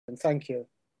and thank you.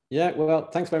 Yeah, well,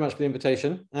 thanks very much for the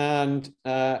invitation. And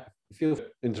feel free to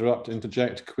interrupt,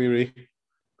 interject, query,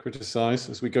 criticize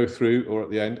as we go through or at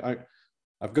the end.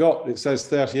 I've got, it says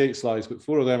 38 slides, but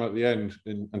 4 of them at the end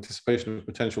in anticipation of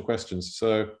potential questions.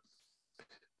 So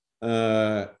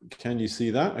can you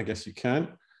see that? I guess you can.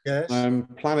 Yes. I'm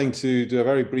planning to do a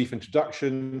very brief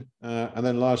introduction and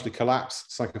then largely collapse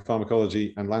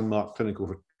psychopharmacology and landmark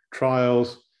clinical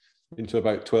trials into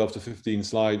about 12 to 15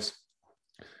 slides.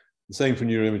 The same for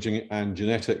neuroimaging and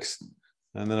genetics,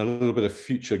 and then a little bit of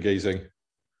future gazing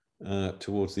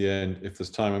towards the end if there's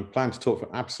time. I'm planning to talk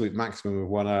for absolute maximum of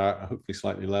 1 hour, hopefully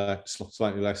slightly less. So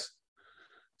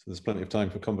there's plenty of time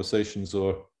for conversations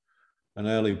or an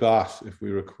early bath if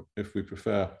we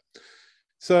prefer.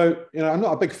 So, you know, I'm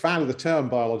not a big fan of the term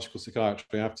biological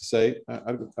psychiatry, I have to say.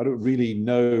 I don't really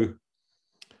know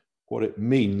what it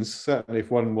means. Certainly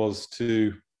if one was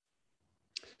to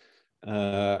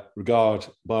regard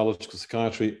biological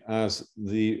psychiatry as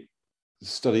the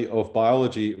study of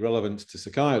biology relevant to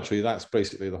psychiatry, that's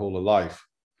basically the whole of life.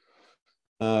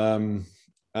 And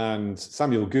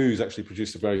Samuel Goose actually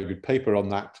produced a very good paper on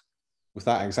that with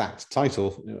that exact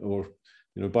title, or,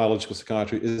 you know, biological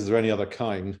psychiatry, is there any other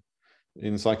kind,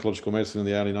 in psychological medicine in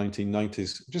the early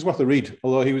 1990s, which is worth a read,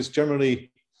 although he was generally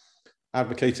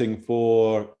advocating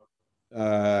for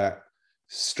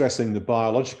stressing the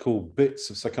biological bits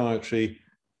of psychiatry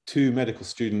to medical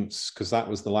students because that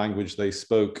was the language they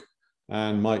spoke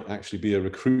and might actually be a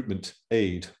recruitment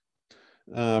aid.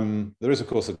 There is, of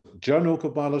course, a journal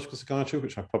called Biological Psychiatry,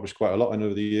 which I've published quite a lot in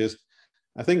over the years.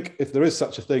 I think if there is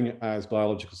such a thing as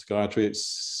biological psychiatry,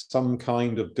 it's some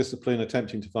kind of discipline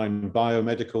attempting to find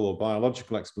biomedical or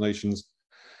biological explanations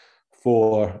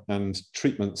for and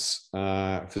treatments,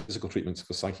 physical treatments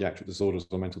for psychiatric disorders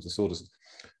or mental disorders.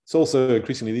 It's also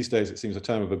increasingly these days, it seems, a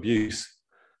term of abuse.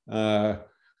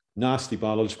 Nasty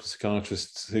biological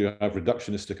psychiatrists who have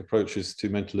reductionistic approaches to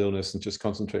mental illness and just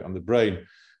concentrate on the brain.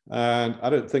 And I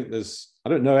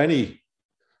don't know any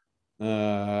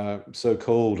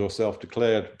so-called or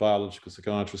self-declared biological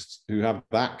psychiatrists who have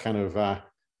that kind of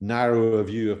narrower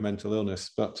view of mental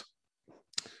illness, but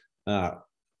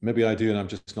maybe I do and I'm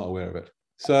just not aware of it.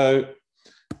 So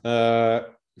I'm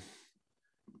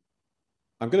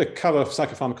going to cover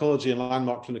psychopharmacology and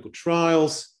landmark clinical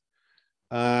trials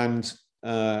and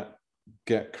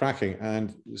get cracking.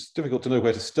 And it's difficult to know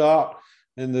where to start.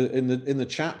 In the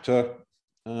chapter,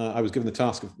 I was given the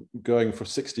task of going for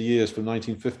 60 years from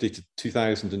 1950 to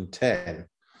 2010.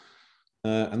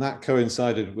 And that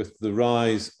coincided with the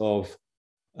rise of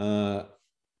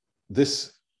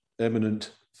this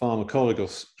eminent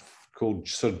pharmacologist called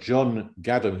Sir John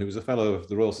Gaddam, who was a fellow of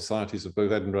the Royal Societies of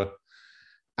both Edinburgh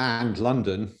and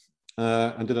London,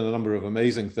 and did a number of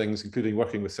amazing things, including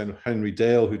working with Sir Henry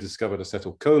Dale, who discovered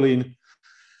acetylcholine.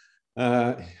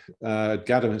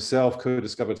 Gaddam himself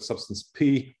co-discovered substance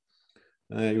P.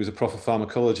 He was a Prof of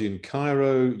Pharmacology in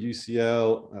Cairo,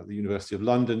 UCL, at the University of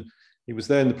London. He was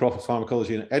then the Prof of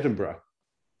Pharmacology in Edinburgh,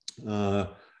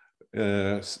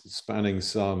 spanning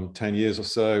some 10 years or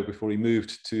so before he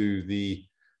moved to the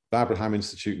Babraham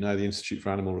Institute, now the Institute for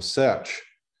Animal Research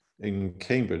in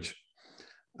Cambridge.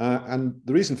 And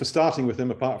the reason for starting with him,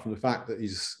 apart from the fact that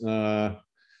he's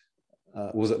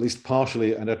was at least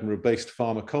partially an Edinburgh-based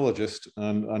pharmacologist,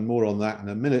 and more on that in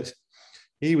a minute,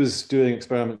 he was doing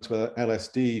experiments with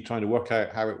LSD, trying to work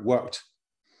out how it worked.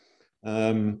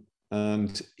 And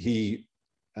he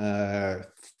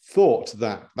thought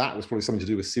that that was probably something to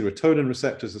do with serotonin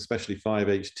receptors, especially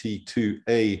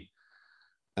 5-HT2A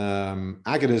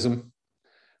agonism.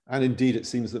 And indeed, it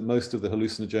seems that most of the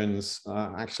hallucinogens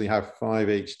actually have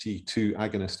 5-HT2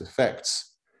 agonist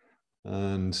effects.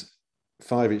 And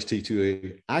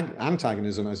 5-HT2A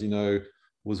antagonism, as you know,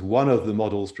 was one of the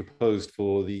models proposed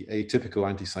for the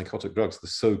atypical antipsychotic drugs, the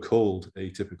so-called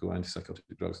atypical antipsychotic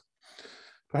drugs.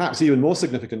 Perhaps even more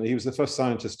significantly, he was the first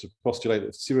scientist to postulate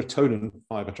that serotonin,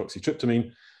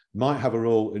 5-hydroxytryptamine, might have a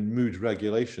role in mood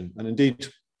regulation. And indeed,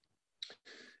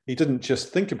 he didn't just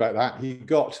think about that, he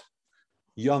got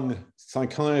young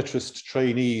psychiatrist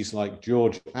trainees like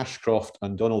George Ashcroft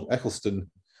and Donald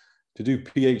Eccleston to do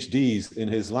PhDs in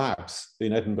his labs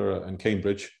in Edinburgh and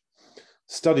Cambridge,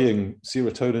 studying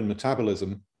serotonin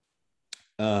metabolism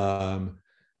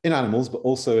in animals, but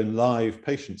also in live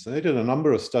patients. And they did a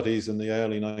number of studies in the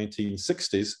early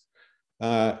 1960s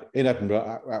in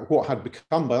Edinburgh at what had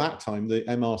become by that time the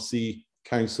MRC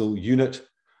Council unit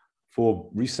for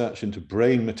research into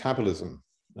brain metabolism.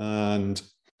 And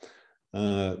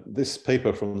this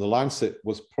paper from The Lancet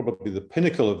was probably the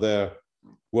pinnacle of their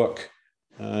work,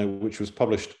 which was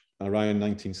published around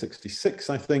 1966,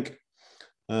 I think.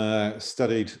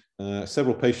 studied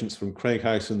several patients from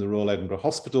Craighouse in the Royal Edinburgh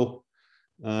Hospital,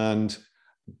 and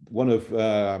one of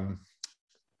the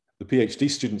PhD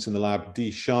students in the lab,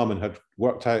 D. Sharman, had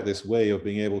worked out this way of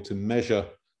being able to measure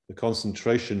the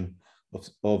concentration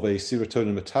of a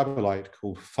serotonin metabolite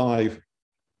called 5-HIAA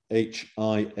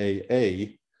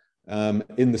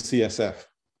in the CSF.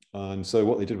 And so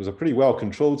what they did was a pretty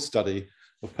well-controlled study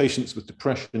of patients with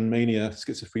depression, mania,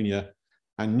 schizophrenia,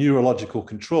 and neurological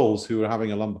controls who were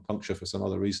having a lumbar puncture for some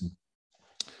other reason.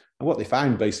 And what they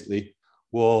found basically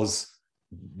was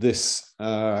this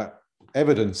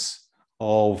evidence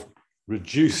of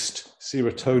reduced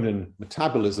serotonin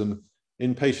metabolism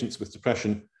in patients with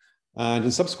depression. And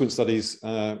in subsequent studies,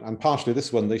 and partially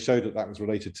this one, they showed that that was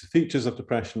related to features of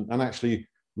depression and actually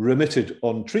remitted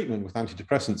on treatment with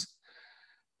antidepressants.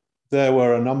 There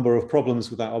were a number of problems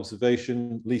with that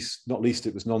observation, not least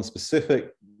it was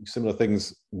non-specific. Similar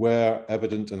things were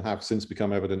evident and have since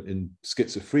become evident in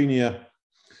schizophrenia.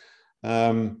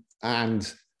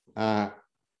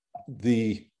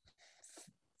 The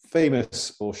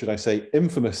famous, or should I say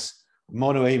infamous,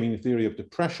 monoamine theory of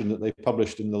depression that they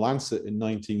published in The Lancet in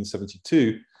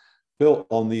 1972 built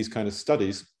on these kind of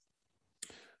studies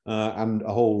and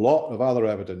a whole lot of other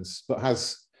evidence, but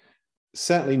has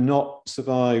certainly not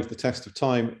survived the test of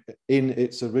time in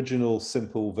its original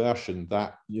simple version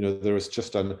that, there is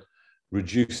just a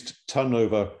reduced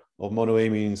turnover of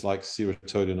monoamines like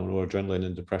serotonin or noradrenaline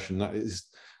in depression. That is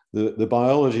the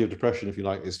biology of depression, if you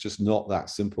like, is just not that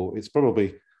simple. It's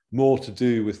probably more to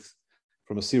do with,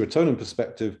 from a serotonin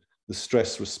perspective, the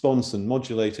stress response and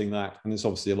modulating that, and it's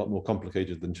obviously a lot more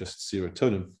complicated than just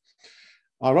serotonin.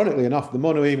 Ironically enough, the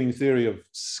monoamine theory of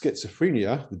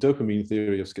schizophrenia, the dopamine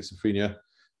theory of schizophrenia,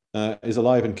 is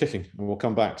alive and kicking, and we'll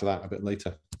come back to that a bit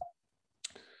later.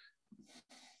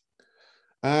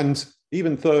 And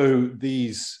even though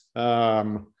these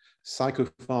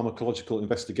psychopharmacological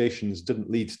investigations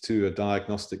didn't lead to a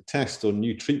diagnostic test or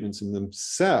new treatments in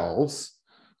themselves,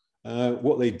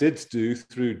 what they did do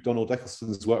through Donald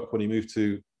Eccleston's work when he moved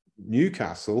to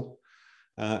Newcastle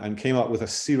and came up with a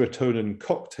serotonin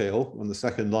cocktail on the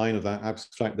second line of that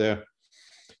abstract there,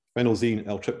 phenelzine,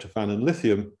 L-tryptophan, and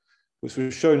lithium, which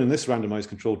was shown in this randomized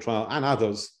controlled trial and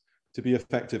others to be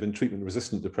effective in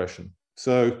treatment-resistant depression.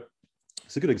 So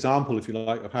it's a good example, if you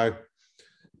like, of how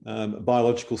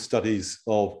biological studies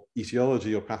of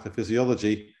etiology or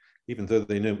pathophysiology, even though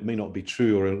they may not be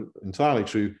true or entirely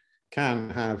true,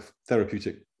 can have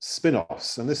therapeutic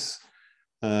spin-offs. And this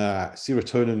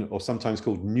serotonin, or sometimes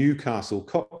called Newcastle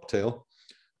cocktail,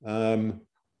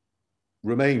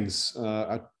 remains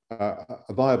a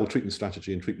viable treatment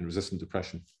strategy in treatment-resistant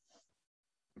depression.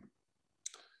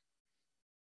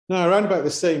 Now, around about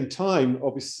the same time,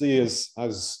 obviously, as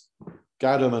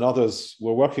Gadam and others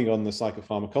were working on the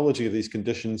psychopharmacology of these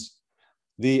conditions,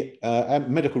 the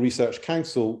Medical Research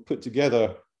Council put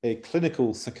together a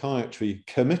clinical psychiatry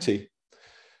committee,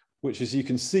 which, as you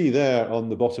can see there on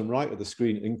the bottom right of the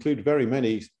screen, include very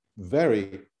many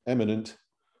very eminent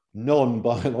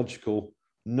non-biological,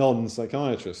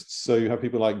 non-psychiatrists. So you have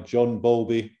people like John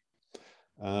Bowlby,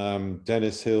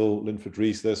 Dennis Hill, Linford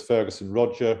Rees, there's Ferguson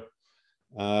Roger,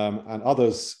 and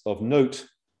others of note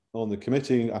on the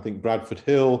committee. I think Bradford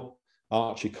Hill,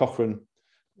 Archie Cochrane,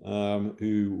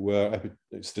 who were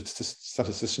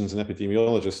statisticians and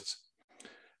epidemiologists.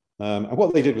 And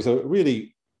what they did was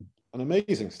an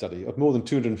amazing study of more than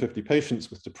 250 patients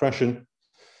with depression.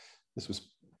 This was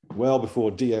well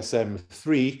before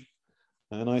DSM-3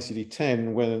 and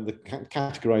ICD-10, when the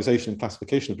categorization and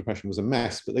classification of depression was a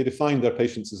mess, but they defined their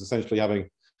patients as essentially having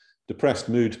depressed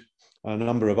mood and a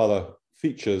number of other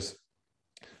features.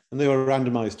 And they were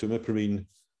randomized to imipramine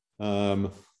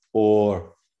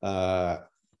or an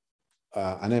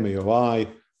MAOI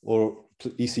or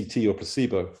ECT or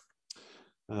placebo.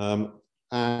 And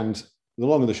the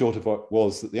long and the short of it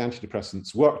was that the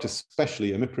antidepressants worked,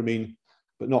 especially imipramine,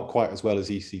 but not quite as well as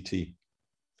ECT.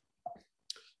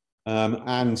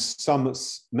 And some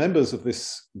members of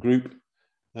this group,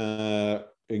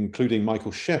 including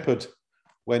Michael Shepherd,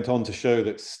 went on to show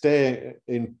that staying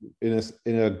in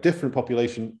a different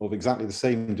population of exactly the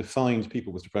same defined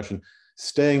people with depression,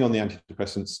 staying on the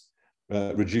antidepressants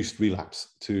reduced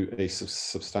relapse to a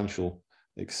substantial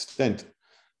extent.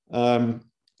 And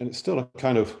it's still a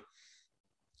kind of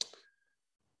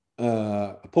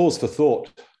a pause for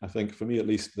thought, I think, for me at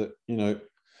least, that,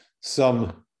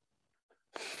 some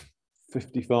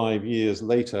 55 years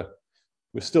later,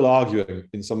 we're still arguing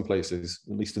in some places,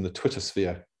 at least in the Twitter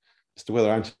sphere, as to whether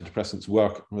antidepressants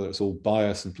work, whether it's all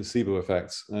bias and placebo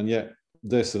effects. And yet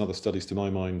this and other studies, to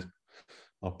my mind,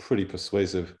 are pretty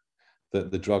persuasive that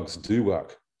the drugs do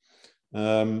work.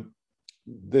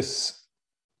 This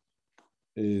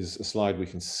is a slide we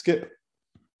can skip.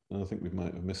 I think we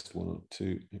might have missed one or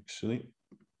two, actually.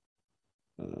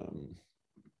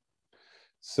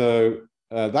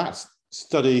 That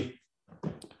study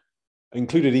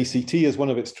included ECT as one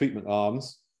of its treatment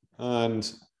arms,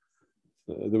 and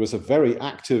there was a very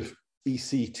active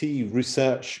ECT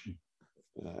research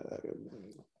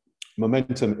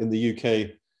momentum in the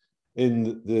UK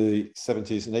in the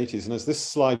 70s and 80s. And as this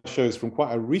slide shows, from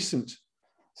quite a recent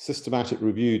systematic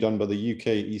review done by the UK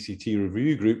ECT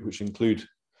Review Group, which include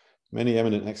many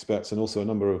eminent experts and also a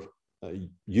number of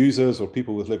users or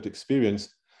people with lived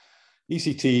experience,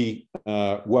 ECT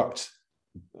worked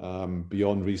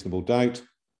beyond reasonable doubt.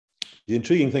 The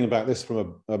intriguing thing about this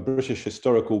from a British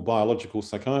historical biological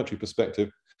psychiatry perspective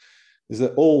is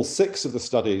that all 6 of the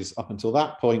studies up until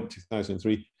that point,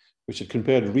 2003, which had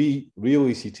compared real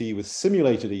ECT with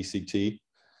simulated ECT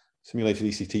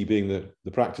being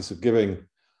the practice of giving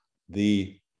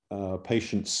the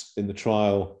patients in the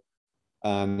trial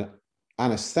an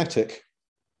anesthetic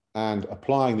and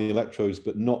applying the electrodes,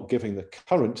 but not giving the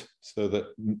current, so that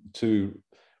to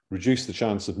reduce the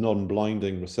chance of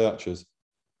non-blinding researchers.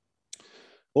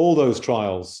 All those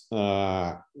trials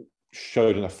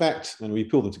showed an effect, and we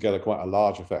pulled them together, quite a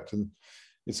large effect. And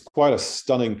it's quite a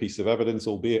stunning piece of evidence,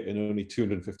 albeit in only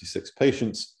 256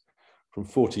 patients from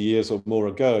 40 years or more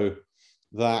ago,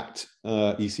 that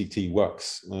ECT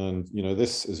works. And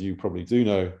this, as you probably do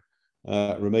know,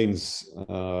 remains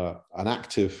an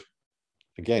active,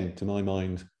 again, to my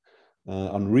mind,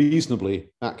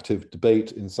 unreasonably active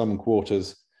debate in some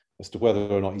quarters as to whether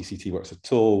or not ECT works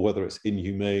at all, whether it's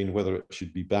inhumane, whether it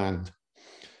should be banned.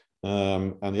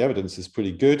 And the evidence is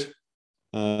pretty good.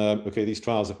 Okay, these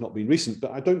trials have not been recent,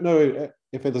 but I don't know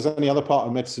if there's any other part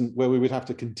of medicine where we would have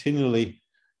to continually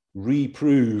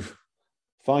reprove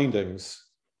findings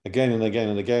again and again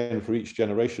and again for each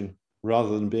generation, rather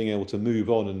than being able to move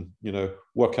on and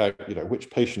work out which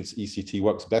patients ECT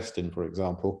works best in, for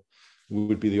example,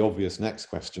 would be the obvious next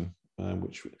question,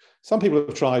 which some people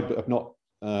have tried but have not.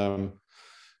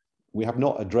 We have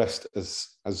not addressed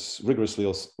as rigorously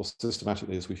or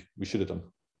systematically as we should have done.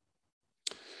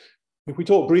 If we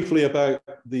talk briefly about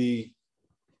the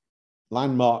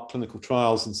landmark clinical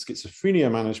trials in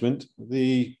schizophrenia management,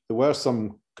 there were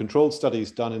some controlled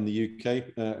studies done in the UK,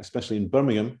 especially in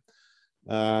Birmingham.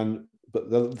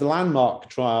 But the landmark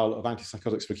trial of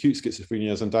antipsychotics for acute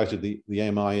schizophrenia is undoubtedly the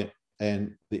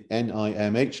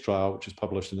NIMH trial, which was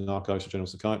published in the Archives of General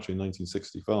Psychiatry in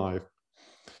 1965,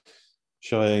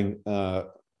 showing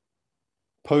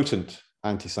potent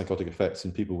antipsychotic effects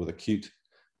in people with acute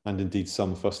and indeed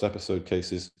some first episode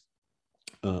cases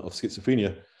of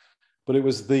schizophrenia. But it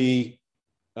was the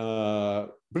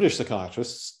British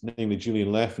psychiatrists, namely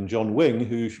Julian Leff and John Wing,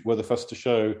 who were the first to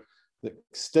show that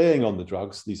staying on the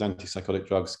drugs, these antipsychotic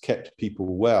drugs, kept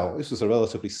people well. This was a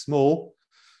relatively small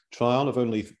trial of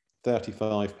only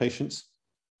 35 patients,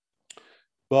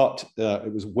 but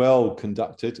it was well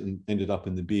conducted and ended up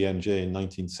in the BMJ in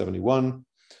 1971.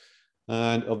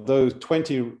 And of those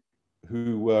 20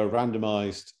 who were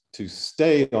randomized to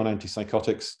stay on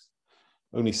antipsychotics,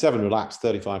 only 7 relapsed,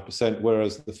 35%,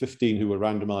 whereas the 15 who were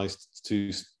randomized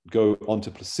to go onto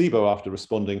placebo after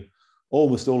responding,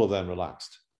 almost all of them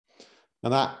relapsed.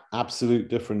 And that absolute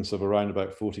difference of around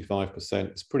about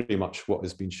 45% is pretty much what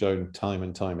has been shown time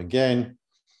and time again.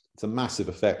 It's a massive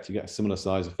effect. You get a similar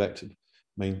size effect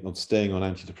on staying on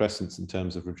antidepressants in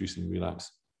terms of reducing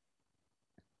relapse.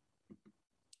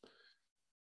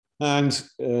 And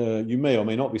you may or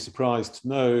may not be surprised to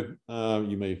know,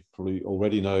 you may probably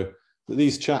already know, that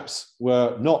these chaps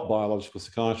were not biological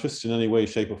psychiatrists in any way,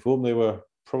 shape or form. They were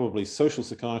probably social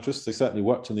psychiatrists. They certainly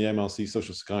worked in the MLC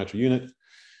social psychiatry unit.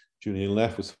 Julian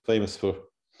Leff was famous for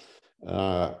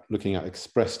looking at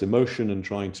expressed emotion and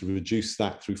trying to reduce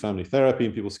that through family therapy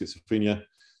in people with schizophrenia.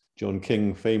 John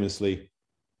King famously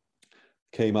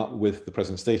came up with the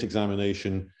present state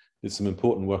examination, did some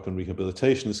important work on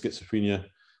rehabilitation of schizophrenia,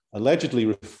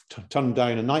 allegedly turned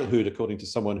down a knighthood, according to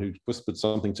someone who whispered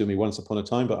something to me once upon a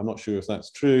time, but I'm not sure if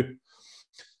that's true.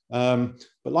 But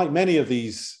like many of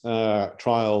these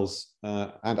trials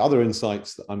and other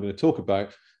insights that I'm going to talk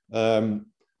about,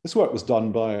 this work was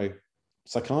done by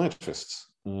psychiatrists.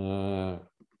 This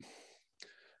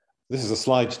is a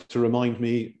slide to remind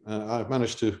me, I've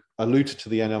managed to allude to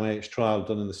the NIMH trial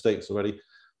done in the States already.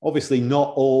 Obviously,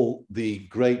 not all the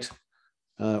great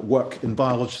work in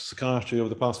biological psychiatry over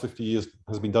the past 50 years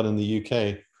has been done in the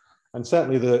UK. And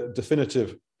certainly the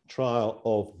definitive trial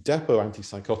of depot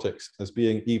antipsychotics as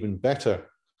being even better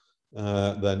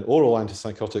than oral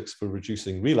antipsychotics for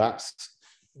reducing relapse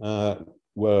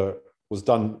were was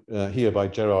done here by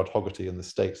Gerard Hogarty in the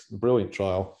States, a brilliant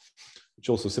trial, which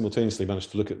also simultaneously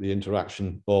managed to look at the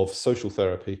interaction of social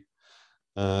therapy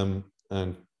and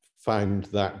found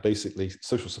that basically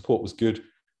social support was good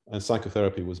and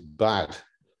psychotherapy was bad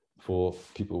for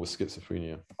people with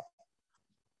schizophrenia.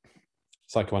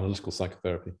 Psychoanalytical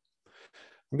psychotherapy.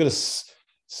 I'm going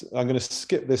to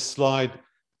skip this slide.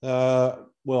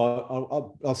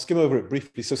 Well, I'll skim over it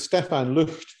briefly. So Stefan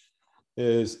Lucht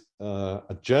is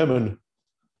a German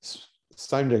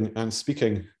sounding and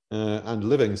speaking and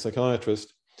living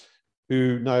psychiatrist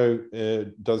who now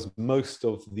does most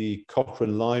of the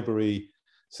Cochrane Library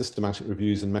systematic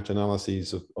reviews and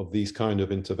meta-analyses of these kind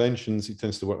of interventions. He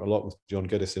tends to work a lot with John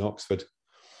Geddes in Oxford,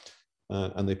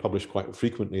 and they publish quite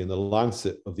frequently in the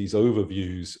Lancet of these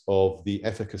overviews of the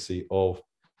efficacy of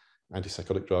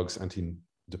antipsychotic drugs,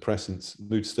 antidepressants,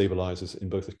 mood stabilizers in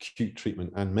both acute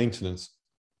treatment and maintenance.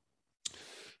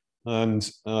 And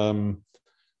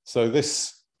so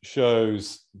this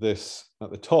shows this at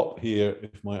the top here.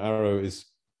 If my arrow is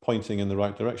pointing in the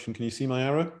right direction, can you see my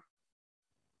arrow?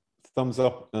 Thumbs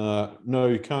up. No,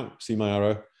 you can't see my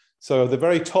arrow. So the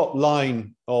very top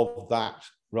line of that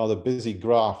rather busy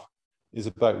graph is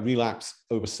about relapse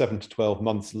over 7 to 12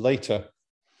 months later.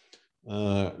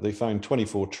 They found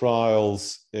 24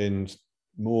 trials in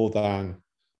more than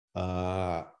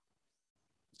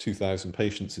 2,000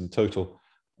 patients in total.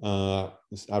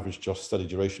 This average just study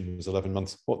duration was 11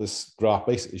 months. What this graph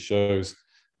basically shows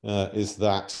is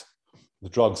that the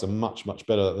drugs are much, much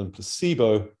better than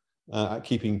placebo at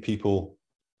keeping people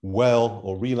well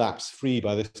or relapse-free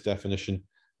by this definition.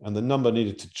 And the number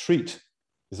needed to treat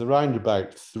is around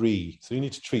about 3. So you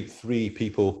need to treat 3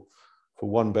 people for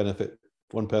one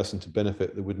person to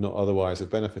benefit that would not otherwise have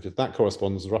benefited. That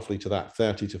corresponds roughly to that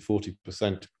 30 to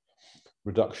 40%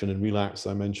 reduction in relapse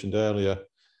I mentioned earlier.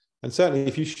 And certainly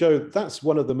if you show, that's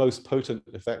one of the most potent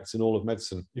effects in all of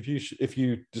medicine. If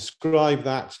you describe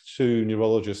that to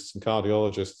neurologists and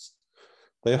cardiologists,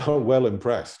 they are well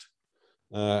impressed.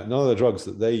 None of the drugs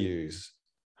that they use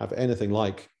have anything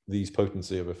like these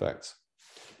potency of effects.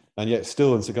 And yet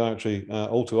still in psychiatry,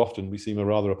 all too often, we seem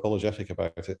rather apologetic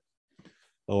about it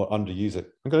or underuse it.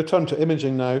 I'm going to turn to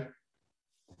imaging now.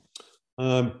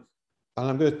 And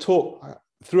I'm going to talk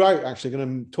throughout, actually,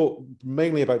 going to talk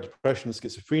mainly about depression and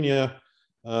schizophrenia.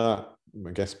 I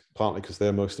guess partly because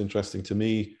they're most interesting to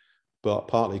me, but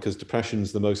partly because depression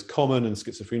is the most common and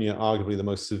schizophrenia arguably the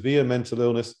most severe mental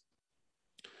illness.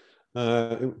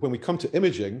 When we come to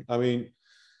imaging, I mean,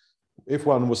 if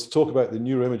one was to talk about the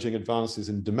neuroimaging advances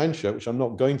in dementia, which I'm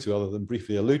not going to other than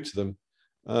briefly allude to them,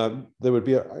 there would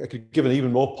be, I could give an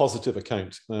even more positive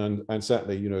account. And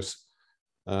certainly, you know,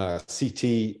 CT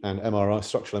and MRI,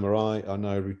 structural MRI are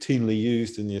now routinely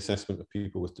used in the assessment of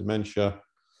people with dementia.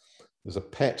 There's a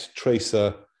PET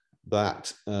tracer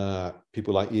that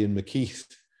people like Ian McKeith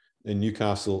in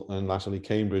Newcastle and latterly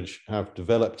Cambridge have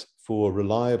developed for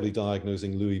reliably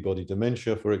diagnosing Lewy body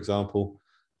dementia, for example.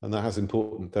 And that has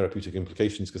important therapeutic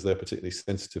implications because they're particularly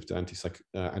sensitive to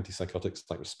antipsychotics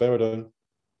like risperidone.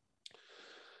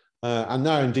 And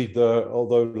now, indeed,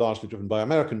 although largely driven by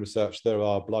American research, there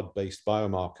are blood-based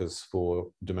biomarkers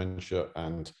for dementia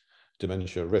and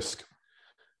dementia risk.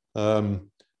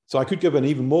 So I could give an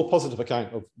even more positive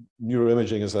account of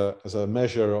neuroimaging as a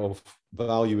measure of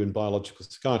value in biological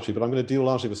psychiatry, but I'm going to deal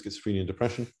largely with schizophrenia and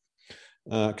depression.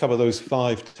 Cover those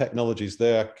 5 technologies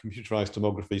there: computerized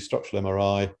tomography, structural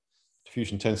MRI,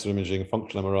 diffusion tensor imaging,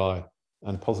 functional MRI,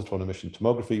 and positron emission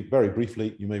tomography. Very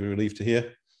briefly, you may be relieved to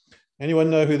hear.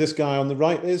 Anyone know who this guy on the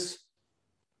right is?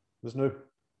 There's no...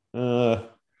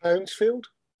 Hounsfield?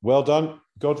 Well done,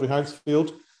 Godfrey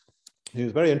Hounsfield. He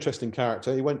was a very interesting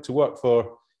character. He went to work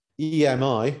for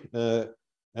EMI,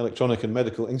 Electronic and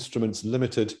Medical Instruments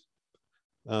Limited,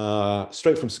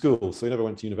 straight from school, so he never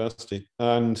went to university,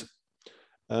 and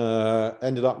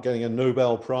ended up getting a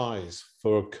Nobel Prize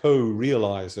for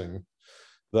co-realizing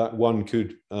that one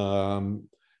could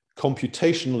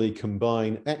computationally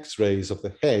combine X-rays of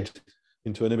the head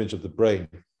into an image of the brain.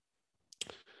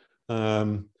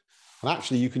 And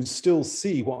actually, you can still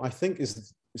see what I think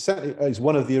is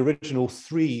one of the original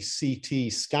 3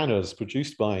 CT scanners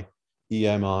produced by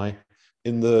EMI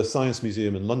in the Science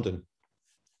Museum in London.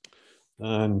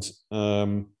 And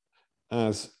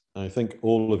as I think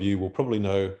all of you will probably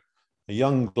know, a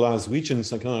young Glaswegian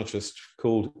psychiatrist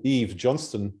called Eve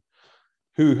Johnston,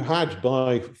 who had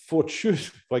by good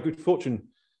fortune,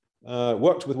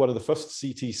 worked with one of the first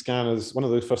CT scanners, one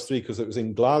of those first 3, because it was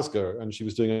in Glasgow, and she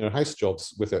was doing her house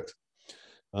jobs with it.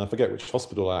 I forget which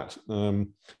hospital at.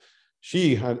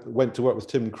 She went to work with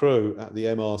Tim Crowe at the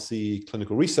MRC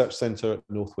Clinical Research Centre at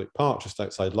Northwick Park, just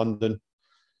outside London.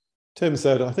 Tim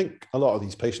said, I think a lot of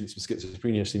these patients with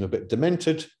schizophrenia seem a bit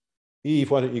demented.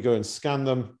 Eve, why don't you go and scan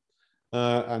them?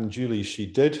 And Julie, she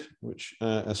did, which,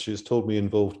 as she has told me,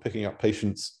 involved picking up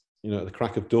patients, at the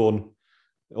crack of dawn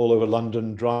all over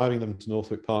London, driving them to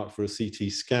Northwick Park for a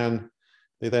CT scan.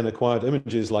 They then acquired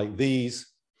images like these,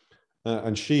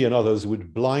 and she and others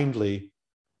would blindly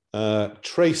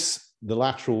trace the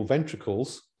lateral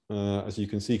ventricles, as you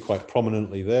can see quite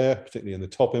prominently there, particularly in the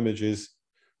top images.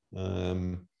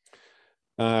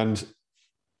 And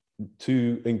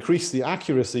to increase the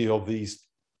accuracy of these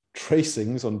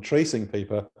tracings on tracing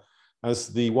paper, as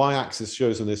the y-axis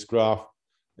shows in this graph,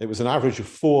 it was an average of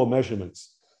 4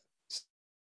 measurements.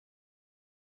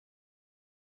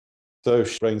 So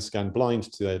brain scan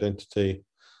blind to identity.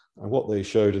 And what they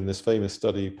showed in this famous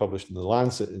study published in The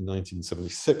Lancet in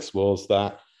 1976 was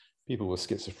that people with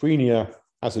schizophrenia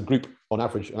as a group on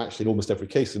average, and actually in almost every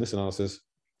case in this analysis,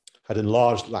 had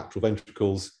enlarged lateral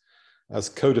ventricles, as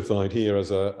codified here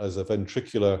as a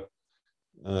ventricular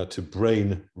to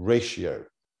brain ratio.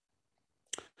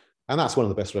 And that's one of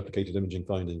the best replicated imaging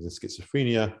findings in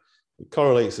schizophrenia. It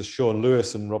correlates, as Sean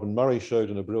Lewis and Robin Murray showed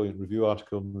in a brilliant review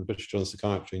article in the British Journal of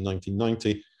Psychiatry in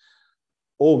 1990.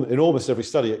 In almost every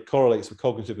study, it correlates with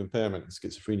cognitive impairment in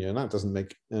schizophrenia, and that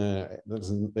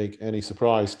doesn't make any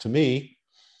surprise to me.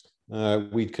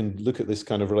 We can look at this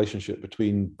kind of relationship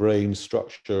between brain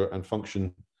structure and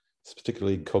function,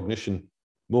 particularly cognition,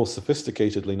 more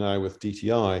sophisticatedly now with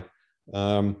DTI.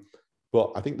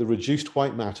 But I think the reduced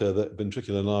white matter that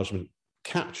ventricular enlargement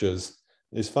captures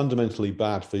is fundamentally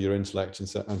bad for your intellect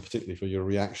and particularly for your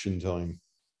reaction time.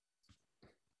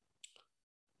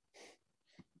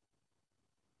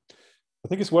 I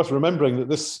think it's worth remembering that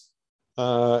this,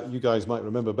 you guys might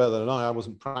remember better than I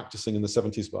wasn't practicing in the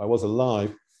 70s, but I was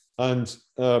alive. And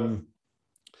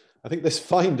I think this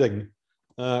finding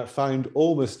found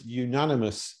almost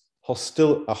unanimous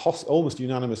hostile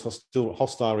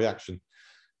reaction.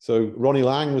 So Ronnie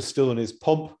Lang was still in his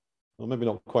pomp, or maybe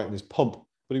not quite in his pomp,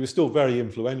 but he was still very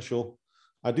influential.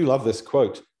 I do love this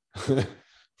quote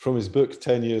from his book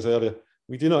 10 years earlier.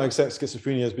 We do not accept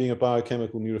schizophrenia as being a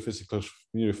biochemical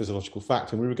neurophysiological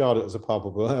fact, and we regard it as a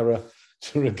palpable error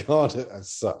to regard it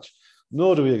as such.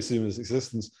 Nor do we assume its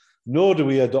existence, nor do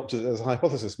we adopt it as a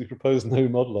hypothesis. We propose no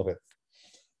model of it.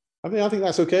 I think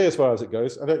that's okay as far as it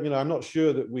goes. I'm not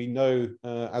sure that we know,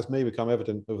 as may become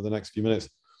evident over the next few minutes,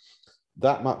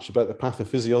 that much about the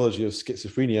pathophysiology of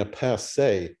schizophrenia per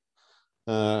se.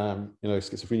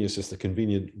 Schizophrenia is just a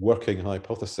convenient working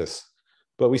hypothesis.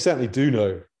 But we certainly do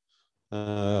know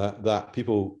that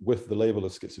people with the label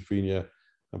of schizophrenia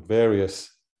have various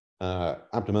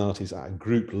abnormalities at a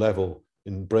group level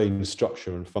in brain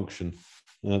structure and function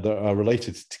that are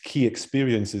related to key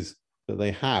experiences that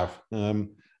they have.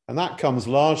 And that comes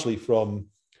largely from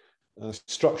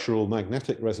structural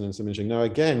magnetic resonance imaging. Now,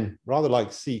 again, rather like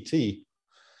CT,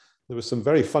 there was some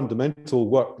very fundamental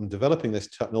work in developing this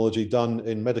technology done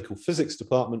in medical physics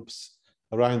departments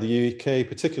around the UK,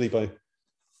 particularly by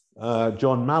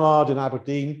John Mallard in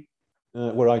Aberdeen,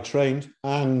 where I trained,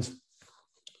 and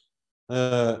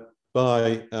by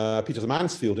Peter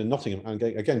Mansfield in Nottingham. And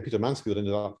again, Peter Mansfield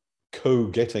ended up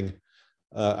co-getting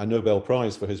a Nobel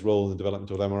Prize for his role in the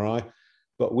development of MRI.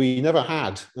 But we never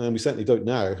had, and we certainly don't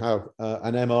now, have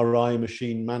an MRI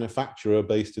machine manufacturer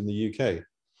based in the UK.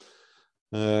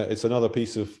 It's another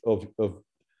piece of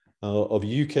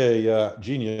UK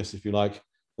genius, if you like,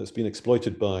 that's been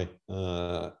exploited by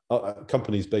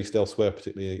companies based elsewhere,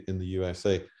 particularly in the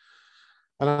USA.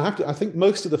 And I think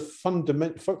most of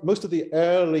the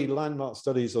early landmark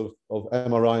studies of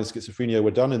MRI and schizophrenia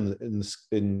were done in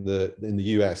the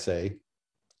USA,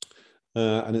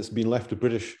 and it's been left to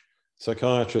British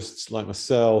psychiatrists like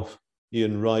myself,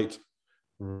 Ian Wright,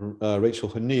 Rachel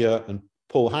Hania, and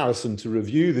Paul Harrison to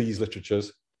review these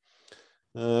literatures.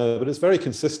 But it's very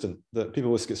consistent that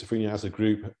people with schizophrenia as a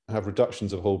group have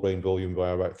reductions of whole brain volume by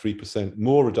about 3%,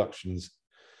 more reductions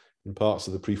in parts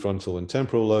of the prefrontal and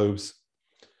temporal lobes.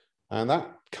 And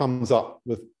that comes up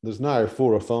with, there's now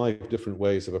 4 or 5 different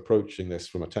ways of approaching this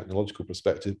from a technological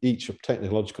perspective. Each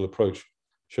technological approach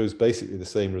shows basically the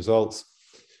same results.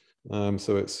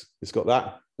 So it's got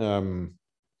that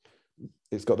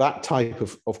type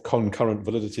of concurrent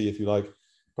validity, if you like.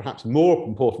 Perhaps more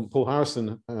important, Paul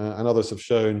Harrison and others have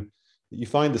shown that you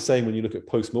find the same when you look at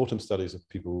post-mortem studies of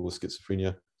people with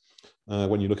schizophrenia,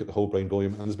 when you look at the whole brain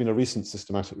volume. And there's been a recent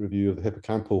systematic review of the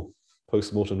hippocampal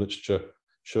post-mortem literature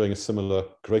showing a similar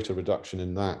greater reduction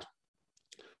in that.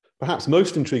 Perhaps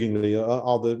most intriguingly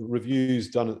are the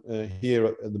reviews done here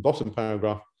at the bottom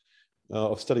paragraph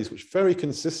of studies which very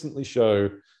consistently show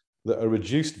that a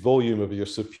reduced volume of your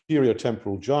superior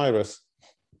temporal gyrus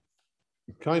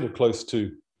kind of close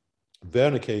to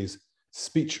Wernicke's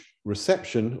speech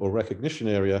reception or recognition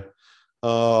area,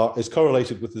 is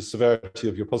correlated with the severity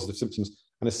of your positive symptoms,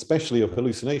 and especially of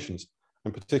hallucinations,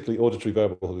 and particularly auditory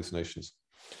verbal hallucinations.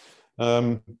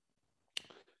 And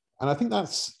I think I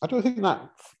don't think that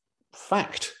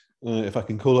fact, if I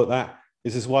can call it that,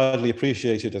 is as widely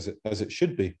appreciated as it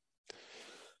should be.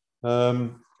 The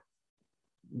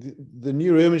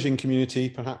neuroimaging community,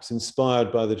 perhaps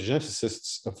inspired by the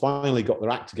geneticists, have finally got their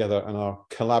act together and are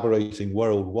collaborating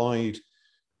worldwide,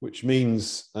 which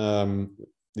means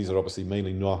these are obviously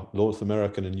mainly North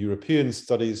American and European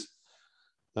studies,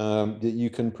 that you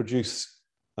can produce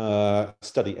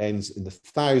study ends in the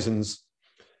thousands.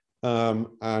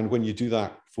 And when you do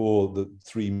that for the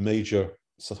 3 major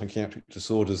psychiatric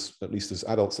disorders, at least as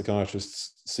adult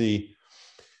psychiatrists see,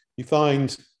 you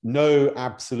find no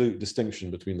absolute distinction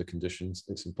between the conditions.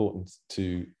 It's important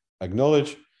to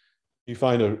acknowledge. You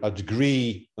find a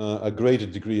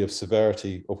graded degree of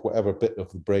severity of whatever bit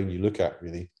of the brain you look at,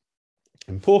 really.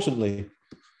 Importantly,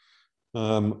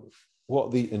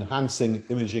 what the enhancing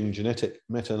imaging genetic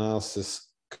meta-analysis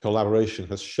collaboration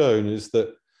has shown is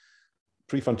that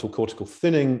prefrontal cortical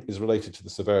thinning is related to the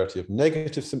severity of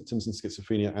negative symptoms in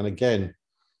schizophrenia. And again,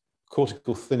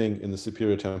 cortical thinning in the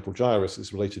superior temporal gyrus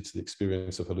is related to the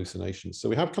experience of hallucinations. So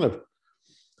we have kind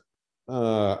of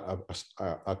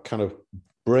a kind of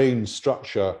brain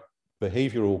structure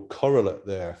behavioral correlate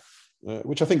there,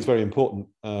 which I think is very important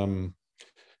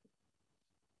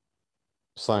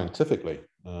scientifically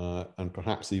and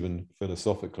perhaps even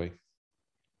philosophically.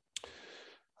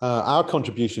 Our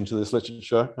contribution to this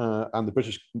literature and the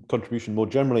British contribution more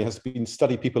generally has been to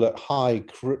study people at high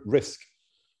risk,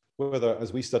 whether,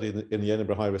 as we study in the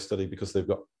Edinburgh high-risk study, because they've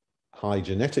got high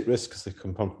genetic risk because they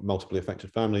come from multiply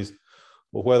affected families,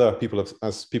 or whether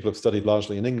as people have studied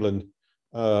largely in England,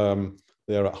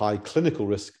 they're at high clinical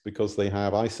risk because they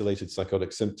have isolated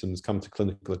psychotic symptoms, come to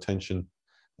clinical attention,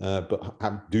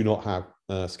 but do not have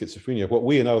schizophrenia. What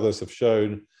we and others have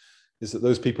shown is that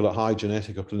those people at high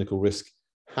genetic or clinical risk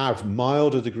have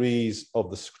milder degrees of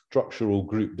the structural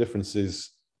group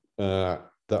differences that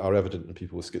are evident in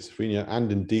people with schizophrenia,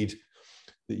 and indeed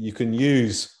that you can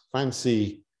use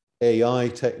fancy AI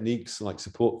techniques like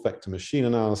support vector machine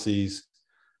analyses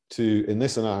to, in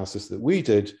this analysis that we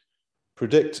did,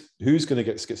 predict who's going to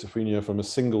get schizophrenia from a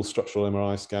single structural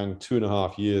MRI scan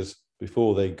 2.5 years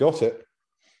before they got it,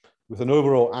 with an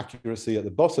overall accuracy at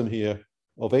the bottom here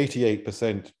of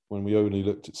 88% when we only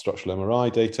looked at structural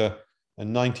MRI data,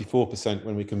 and 94%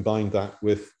 when we combined that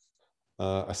with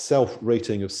a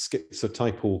self-rating of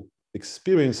schizotypal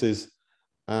experiences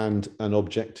and an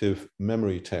objective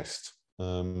memory test.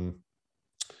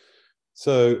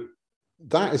 So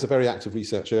that is a very active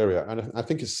research area, and I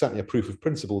think it's certainly a proof of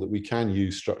principle that we can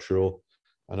use structural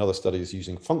and other studies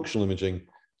using functional imaging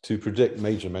to predict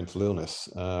major mental illness.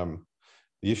 The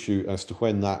issue as to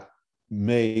when that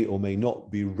may or may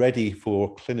not be ready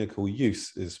for clinical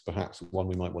use is perhaps one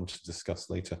we might want to discuss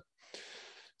later.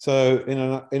 So in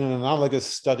an analogous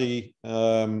study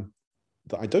that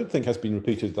I don't think has been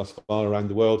repeated thus far around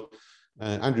the world,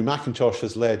 Andrew McIntosh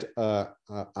has led a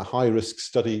high-risk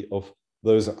study of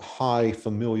those at high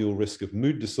familial risk of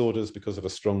mood disorders because of a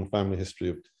strong family history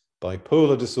of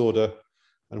bipolar disorder.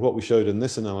 And what we showed in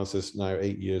this analysis now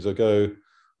 8 years ago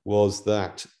was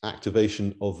that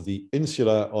activation of the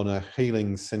insula on a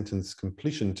hailing sentence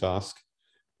completion task,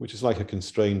 which is like a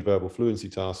constrained verbal fluency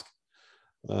task,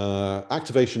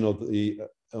 activation of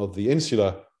the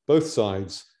insula, both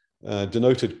sides,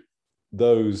 denoted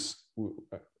those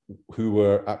who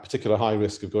were at particular high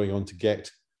risk of going on to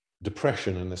get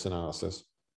depression in this analysis.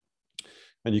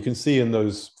 And you can see in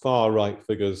those far right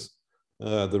figures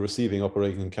the receiving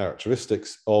operating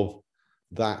characteristics of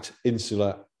that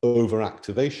insular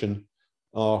overactivation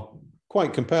are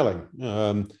quite compelling.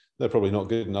 They're probably not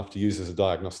good enough to use as a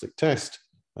diagnostic test,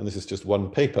 and this is just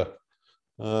one paper.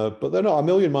 But they're not a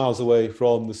million miles away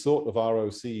from the sort of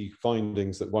ROC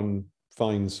findings that one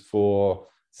finds for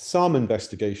some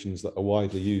investigations that are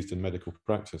widely used in medical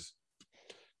practice,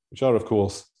 which are, of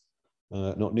course,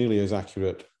 not nearly as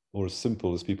accurate or as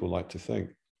simple as people like to think.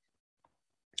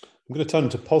 I'm going to turn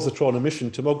to positron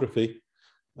emission tomography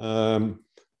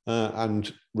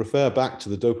and refer back to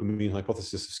the dopamine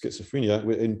hypothesis of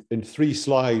schizophrenia. In 3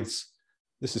 slides,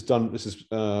 this is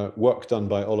work done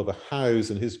by Oliver Howes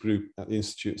and his group at the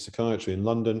Institute of Psychiatry in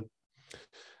London.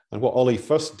 And what Ollie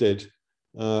first did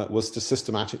was to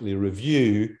systematically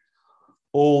review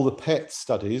all the PET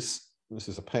studies. This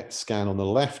is a PET scan on the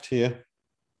left here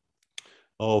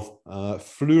of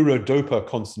fluorodopa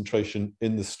concentration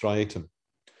in the striatum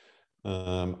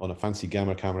on a fancy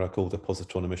gamma camera called a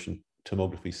positron emission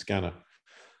tomography scanner.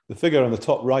 The figure on the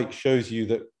top right shows you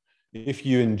that if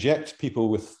you inject people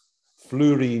with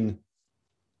fluorine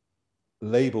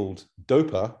labeled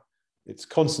dopa, it's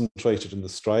concentrated in the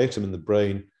striatum in the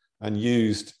brain and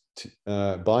used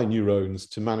by neurons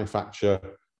to manufacture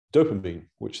dopamine,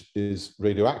 which is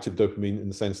radioactive dopamine in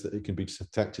the sense that it can be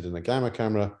detected in a gamma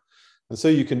camera. And so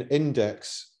you can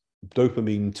index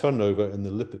dopamine turnover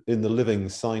in the living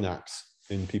synapse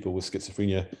in people with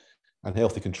schizophrenia and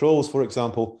healthy controls, for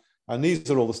example. And these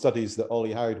are all the studies that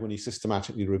Ollie Howard, when he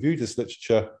systematically reviewed this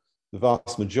literature, the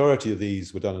vast majority of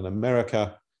these were done in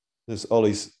America. There's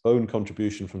Ollie's own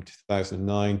contribution from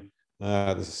 2009.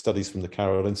 There's studies from the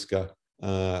Karolinska,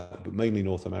 but mainly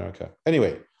North America.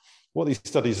 Anyway, what these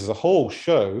studies as a whole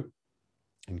show,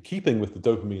 in keeping with the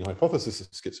dopamine hypothesis of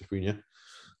schizophrenia,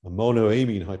 the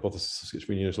monoamine hypothesis of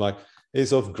schizophrenia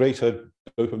is of greater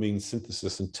dopamine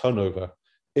synthesis and turnover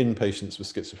in patients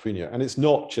with schizophrenia. And it's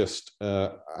not just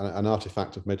an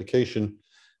artifact of medication.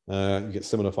 You get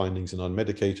similar findings in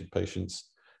unmedicated patients,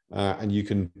 and you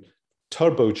can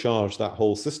turbocharge that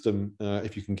whole system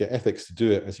if you can get ethics to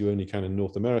do it, as you only can in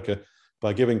North America,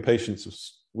 by giving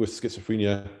patients with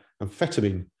schizophrenia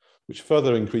amphetamine, which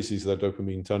further increases their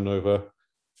dopamine turnover,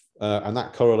 and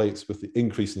that correlates with the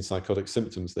increase in psychotic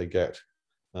symptoms they get,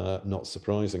 not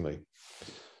surprisingly.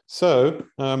 So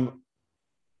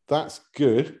that's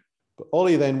good. But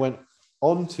Ollie then went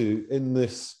on to, in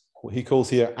this, what he calls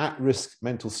here, at-risk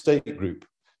mental state group.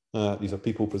 These are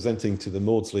people presenting to the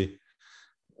Maudsley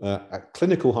at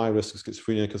clinical high risk of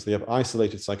schizophrenia because they have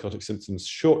isolated psychotic symptoms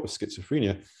short of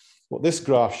schizophrenia. What this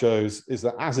graph shows is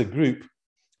that as a group,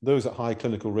 those at high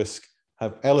clinical risk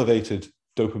have elevated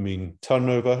dopamine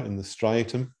turnover in the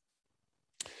striatum.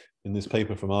 In this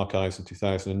paper from Archives in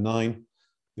 2009,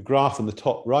 the graph on the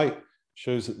top right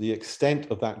shows that the extent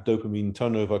of that dopamine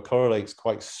turnover correlates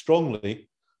quite strongly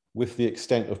with the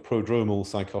extent of prodromal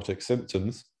psychotic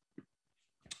symptoms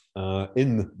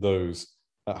in those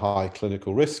at high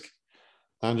clinical risk.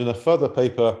 And in a further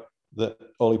paper that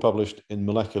Ollie published in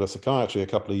Molecular Psychiatry a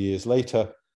couple of years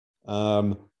later,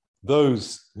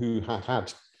 those who had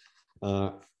had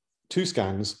 2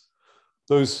 scans,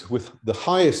 those with the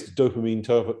highest dopamine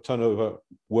turnover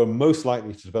were most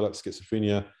likely to develop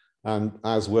schizophrenia, and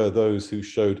as were those who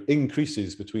showed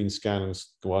increases between scan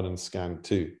 1 and scan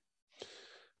 2.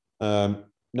 Now,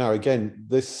 again,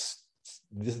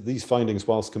 these findings,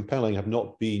 whilst compelling, have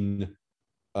not been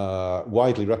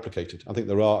widely replicated. I think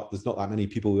there's not that many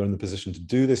people who are in the position to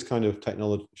do this kind of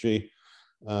technology.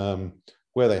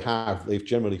 Where they have, they've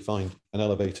generally found an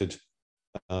elevated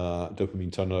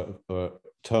dopamine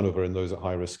turnover in those at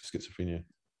high risk of schizophrenia.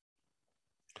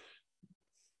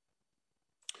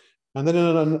 And then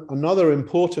in another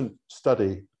important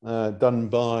study done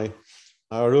by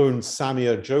our own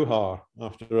Samir Johar,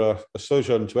 after a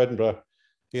sojourn to Edinburgh,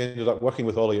 he ended up working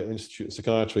with Ollie at the Institute of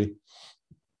Psychiatry,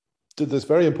 did this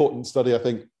very important study, I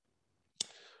think,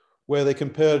 where they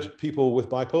compared people with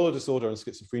bipolar disorder and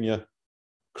schizophrenia,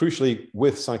 crucially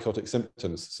with psychotic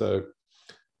symptoms. So,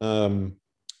 and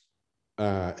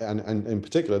in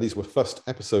particular, these were first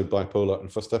episode bipolar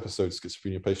and first episode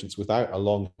schizophrenia patients without a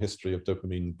long history of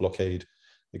dopamine blockade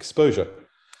exposure.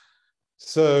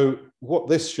 So what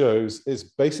this shows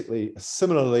is basically a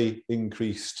similarly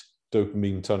increased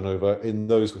dopamine turnover in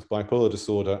those with bipolar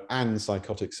disorder and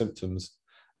psychotic symptoms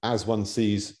as one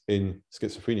sees in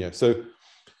schizophrenia. So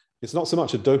it's not so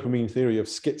much a dopamine theory of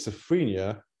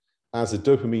schizophrenia as a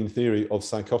dopamine theory of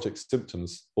psychotic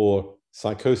symptoms, or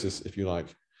psychosis, if you like.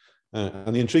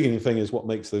 And the intriguing thing is what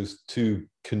makes those 2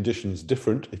 conditions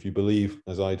different, if you believe,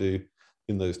 as I do,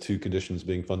 in those 2 conditions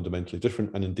being fundamentally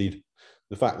different. And indeed,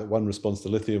 the fact that one responds to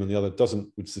lithium and the other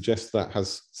doesn't would suggest that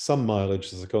has some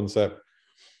mileage as a concept.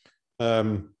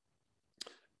 I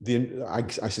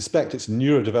suspect it's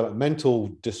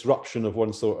neurodevelopmental disruption of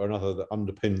one sort or another that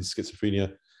underpins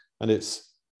schizophrenia, and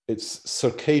it's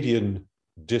circadian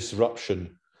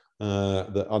disruption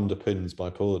that underpins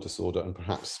bipolar disorder and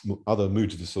perhaps other mood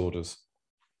disorders,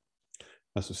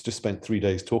 as was just spent 3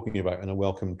 days talking about in a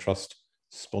Wellcome Trust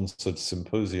sponsored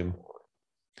symposium.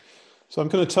 So I'm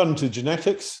going to turn to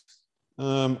genetics.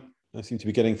 I seem to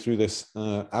be getting through this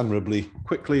admirably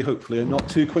quickly, hopefully not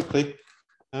too quickly.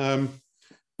 I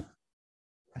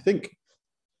think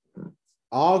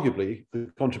arguably the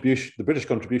British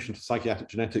contribution to psychiatric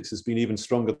genetics has been even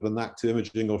stronger than that to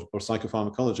imaging or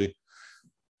psychopharmacology.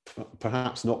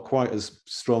 Perhaps not quite as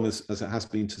strong as it has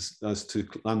been to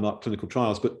landmark clinical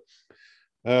trials. But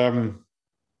so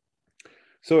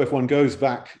if one goes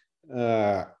back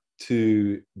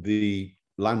to the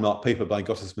landmark paper by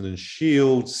Gottesman and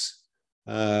Shields,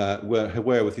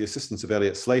 where with the assistance of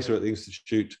Elliot Slater at the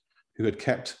Institute, who had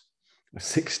kept a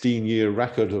 16-year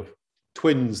record of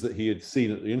twins that he had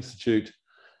seen at the Institute.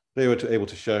 They were able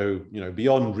to show,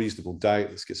 beyond reasonable doubt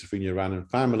that schizophrenia ran in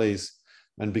families,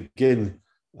 and begin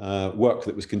work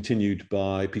that was continued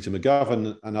by Peter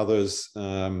McGovern and others,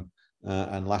 and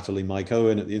latterly Mike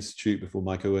Owen at the Institute before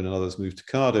Mike Owen and others moved to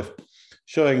Cardiff,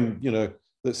 showing,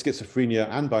 that schizophrenia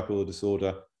and bipolar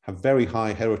disorder have very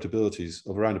high heritabilities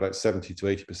of around about 70 to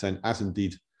 80%, as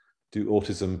indeed do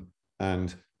autism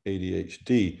and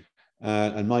ADHD.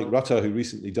 And Mike Rutter, who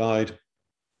recently died,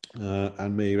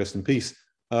 and may rest in peace,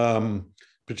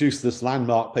 produced this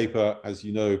landmark paper, as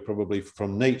you know, probably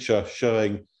from Nature,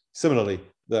 showing similarly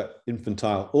that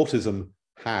infantile autism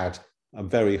had a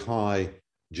very high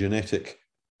genetic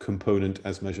component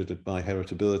as measured by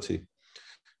heritability.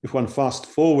 If one fast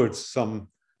forwards some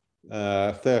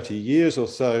 30 years or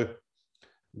so,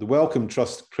 the Wellcome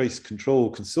Trust Trace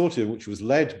Control Consortium, which was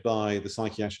led by the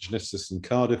psychiatric geneticists in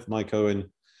Cardiff, Mike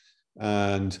Owen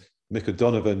and Mick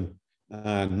O'Donovan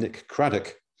and Nick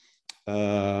Craddock,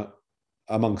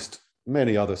 amongst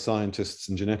many other scientists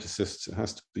and geneticists, it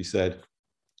has to be said,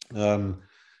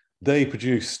 they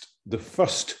produced the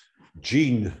first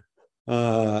gene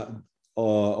of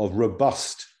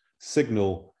robust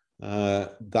signal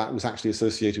that was actually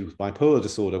associated with bipolar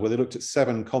disorder, where they looked at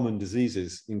 7 common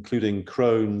diseases, including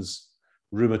Crohn's,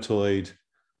 rheumatoid,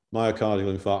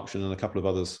 myocardial infarction, and a couple of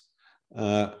others.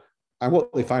 And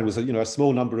what they found was a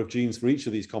small number of genes for each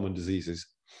of these common diseases.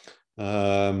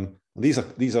 These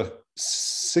are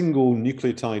single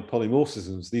nucleotide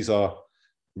polymorphisms.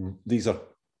 These are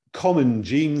common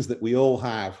genes that we all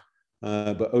have,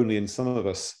 but only in some of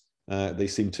us they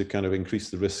seem to kind of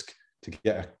increase the risk to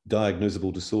get a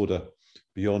diagnosable disorder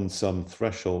beyond some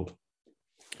threshold.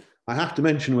 I have to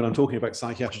mention, when I'm talking about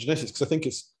psychiatric genetics, because I think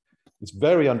it's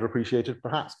very underappreciated,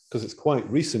 perhaps because it's quite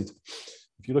recent.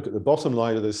 If you look at the bottom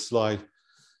line of this slide,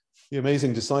 the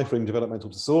amazing Deciphering Developmental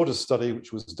Disorders study,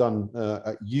 which was done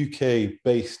at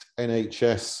UK-based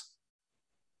NHS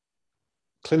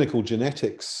clinical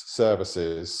genetics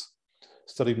services,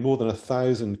 studied more than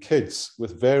 1,000 kids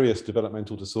with various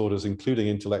developmental disorders, including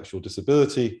intellectual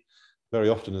disability, very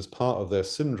often as part of their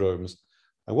syndromes.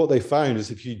 And what they found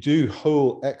is, if you do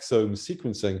whole exome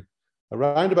sequencing,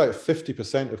 around about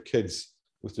 50% of kids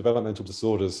with developmental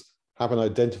disorders have an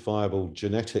identifiable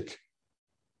genetic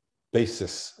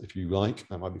basis, if you like.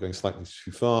 That might be going slightly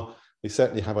too far. They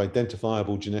certainly have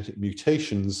identifiable genetic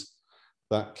mutations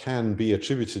that can be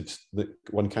attributed, that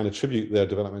one can attribute their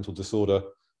developmental disorder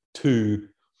to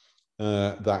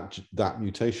that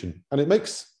mutation. And it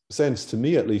makes sense to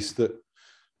me, at least, that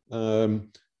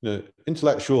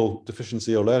intellectual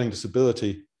deficiency or learning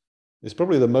disability is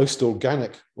probably the most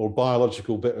organic or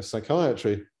biological bit of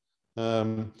psychiatry.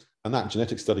 And that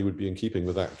genetic study would be in keeping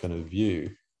with that kind of view.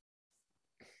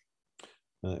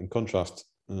 In contrast,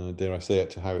 dare I say it,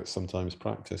 to how it's sometimes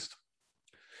practiced.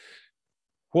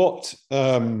 What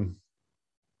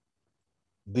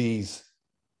these,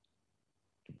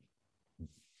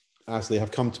 as they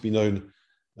have come to be known,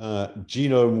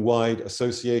 genome-wide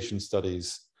association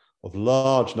studies of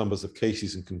large numbers of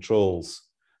cases and controls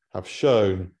have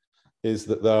shown is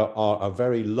that there are a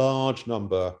very large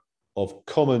number of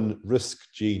common risk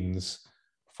genes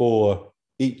for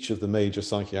each of the major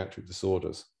psychiatric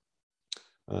disorders,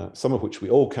 some of which we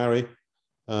all carry.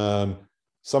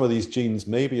 Some of these genes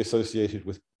may be associated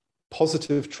with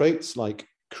positive traits like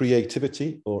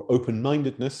creativity or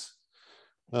open-mindedness,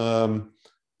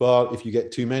 but if you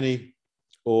get too many,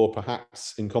 or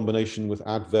perhaps in combination with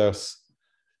adverse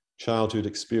childhood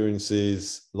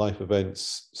experiences, life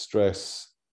events, stress,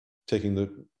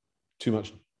 taking too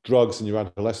much drugs in your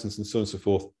adolescence, and so on and so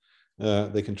forth,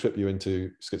 they can trip you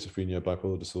into schizophrenia,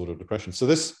 bipolar disorder, depression. So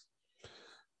this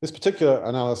particular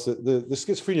analysis, the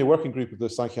schizophrenia working group of the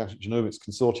Psychiatric Genomics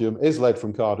Consortium, is led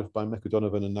from Cardiff by Mick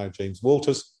O'Donovan and now James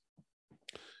Walters.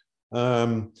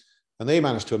 And they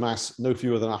managed to amass no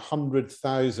fewer than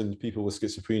 100,000 people with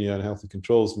schizophrenia and healthy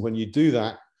controls. And when you do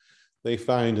that, they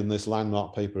found in this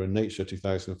landmark paper in Nature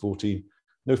 2014,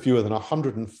 no fewer than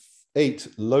 108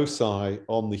 loci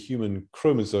on the human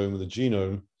chromosome, the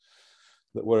genome,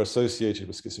 that were associated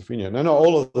with schizophrenia. Now, not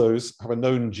all of those have a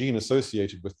known gene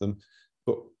associated with them,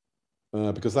 but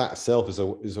because that itself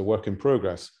is a work in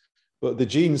progress. But the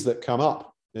genes that come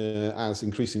up as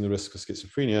increasing the risk of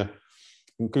schizophrenia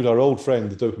include our old friend,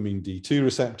 the dopamine D2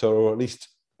 receptor, or at least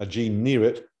a gene near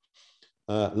it,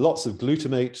 lots of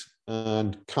glutamate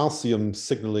and calcium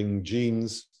signaling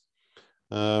genes,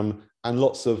 and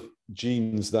lots of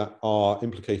genes that are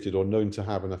implicated or known to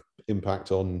have an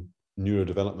impact on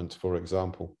neurodevelopment, for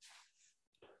example.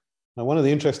 Now, one of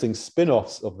the interesting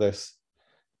spin-offs of this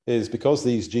is because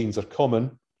these genes are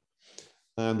common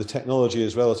and the technology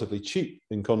is relatively cheap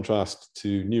in contrast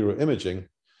to neuroimaging,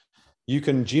 you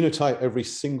can genotype every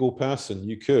single person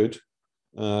you could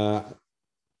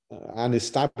and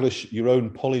establish your own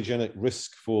polygenic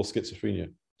risk for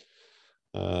schizophrenia.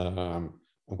 And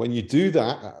when you do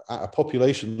that at a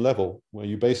population level, where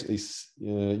you basically,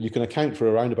 you can account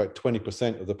for around about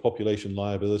 20% of the population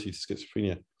liability to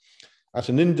schizophrenia. At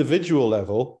an individual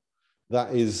level,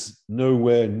 that is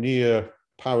nowhere near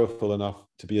powerful enough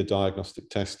to be a diagnostic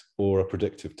test or a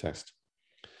predictive test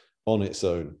on its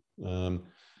own.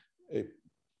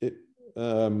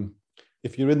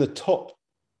 If you're in the top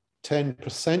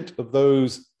 10% of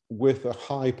those with a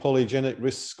high polygenic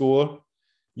risk score,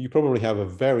 you probably have a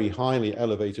very highly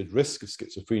elevated risk of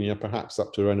schizophrenia, perhaps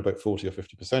up to around about 40 or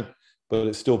 50%, but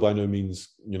it's still by no means,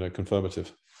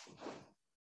 confirmative.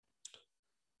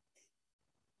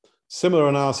 Similar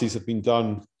analyses have been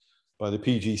done by the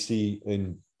PGC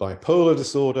in bipolar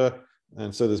disorder,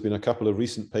 and so there's been a couple of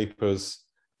recent papers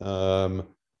published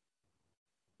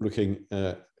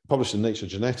in Nature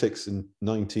Genetics in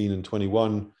 19 and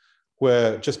 21,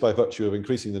 where just by virtue of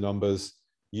increasing the numbers,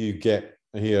 you get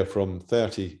here from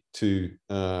 30 to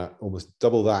almost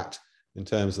double that in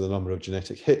terms of the number of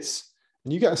genetic hits.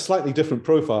 And you get a slightly different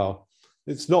profile.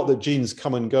 It's not that genes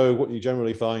come and go. What you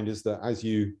generally find is that as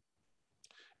you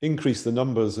increase the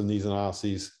numbers in these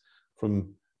analyses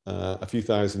from a few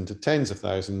thousand to tens of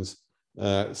thousands,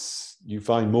 you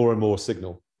find more and more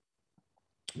signal.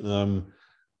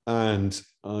 And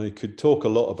I could talk a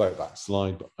lot about that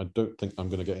slide, but I don't think I'm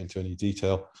going to get into any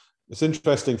detail. It's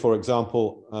interesting, for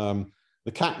example,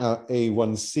 the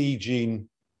CATNA-A1C gene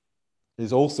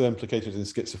is also implicated in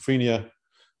schizophrenia,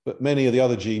 but many of the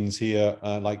other genes here,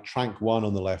 like TRANK1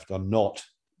 on the left, are not.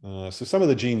 So some of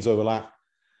the genes overlap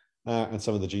and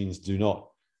some of the genes do not.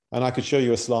 And I could show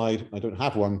you a slide, I don't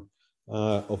have one,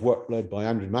 of work led by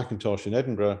Andrew McIntosh in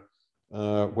Edinburgh,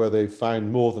 where they've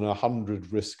found more than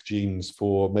 100 risk genes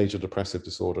for major depressive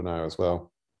disorder now as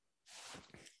well.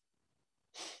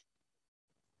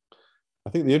 I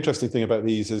think the interesting thing about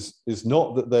these is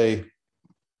not that they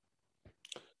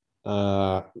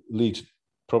lead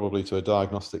probably to a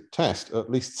diagnostic test, at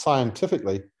least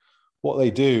scientifically. What they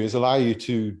do is allow you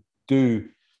to do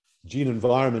gene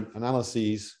environment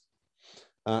analyses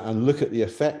and look at the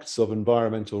effects of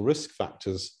environmental risk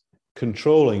factors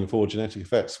controlling for genetic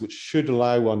effects, which should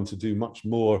allow one to do much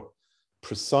more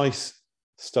precise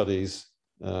studies,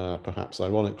 perhaps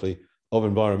ironically, of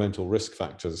environmental risk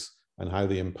factors and how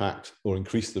they impact or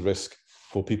increase the risk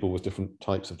for people with different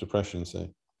types of depression,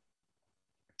 say.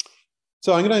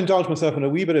 So I'm going to indulge myself in a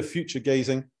wee bit of future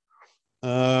gazing.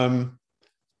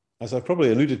 As I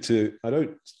probably alluded to, I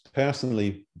don't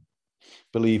personally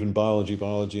believe in biology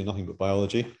and nothing but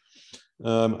biology.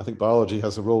 I think biology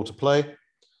has a role to play.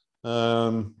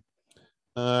 And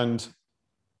I'm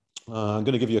going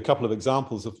to give you a couple of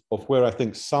examples of where I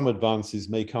think some advances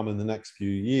may come in the next few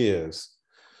years.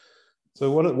 So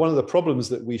one of the problems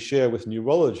that we share with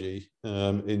neurology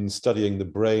in studying the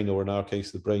brain, or in our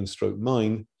case, the brain stroke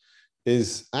mind,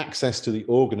 is access to the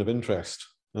organ of interest,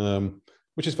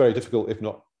 which is very difficult, if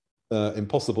not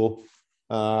impossible,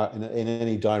 in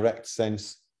any direct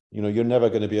sense. You're never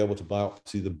going to be able to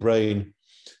biopsy the brain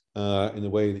in the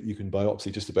way that you can biopsy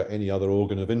just about any other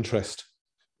organ of interest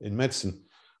in medicine.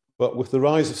 But with the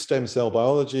rise of stem cell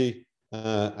biology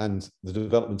and the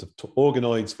development of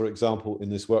organoids, for example, in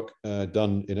this work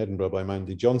done in Edinburgh by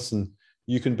Mandy Johnson,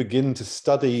 you can begin to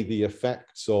study the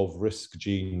effects of risk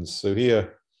genes. So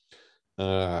here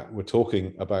we're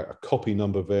talking about a copy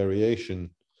number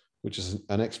variation, which is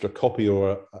an extra copy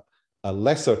or a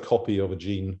lesser copy of a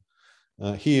gene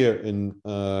here in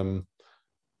a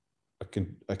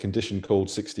condition called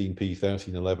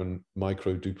 16p1311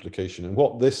 microduplication. And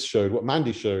what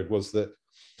Mandy showed was that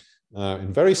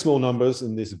in very small numbers,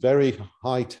 in these very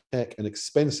high-tech and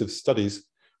expensive studies,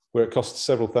 where it costs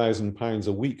several £1,000s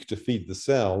a week to feed the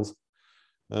cells,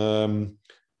 so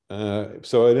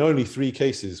in only 3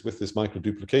 cases with this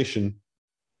microduplication,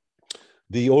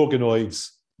 the organoids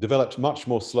developed much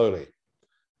more slowly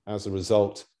as a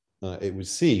result, it would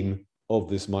seem, of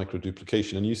this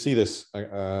microduplication. And you see this,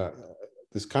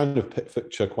 this kind of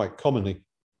picture quite commonly.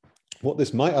 What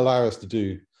this might allow us to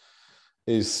do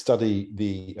is study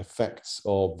the effects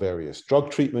of various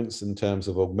drug treatments in terms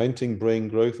of augmenting brain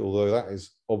growth, although that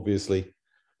is obviously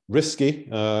risky.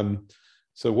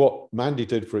 So what Mandy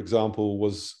did, for example,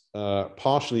 was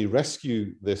partially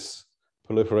rescue this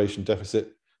proliferation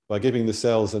deficit by giving the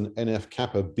cells an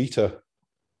NF-kappa beta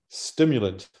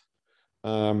stimulant.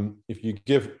 If you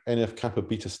give NF-kappa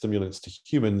beta stimulants to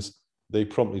humans, they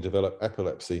promptly develop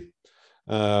epilepsy.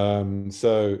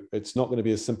 So it's not going to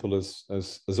be as simple as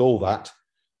all that.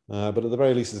 But at the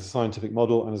very least, it's a scientific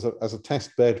model, and as a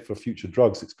test bed for future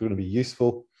drugs, it's going to be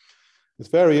useful. It's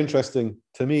very interesting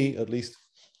to me, at least,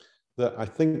 that I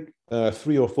think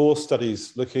 3 or 4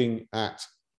 studies looking at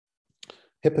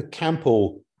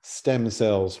hippocampal stem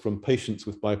cells from patients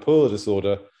with bipolar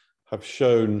disorder have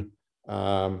shown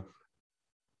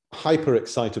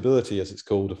hyperexcitability, as it's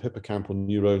called, of hippocampal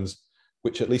neurons,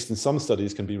 which at least in some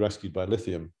studies can be rescued by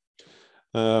lithium.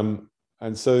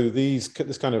 And so this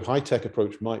kind of high-tech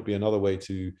approach might be another way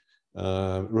to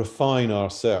refine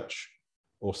our search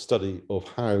or study of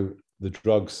how the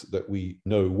drugs that we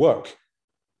know work,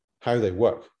 how they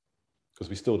work, because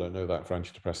we still don't know that for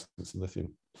antidepressants and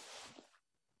lithium.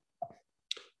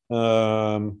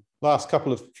 Last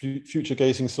couple of future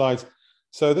gazing slides.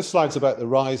 So this slide's about the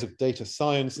rise of data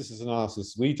science. This is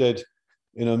analysis we did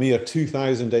in a mere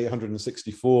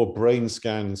 2,864 brain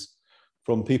scans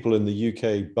from people in the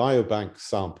UK Biobank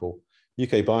sample.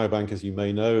 UK Biobank, as you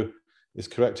may know, is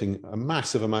collecting a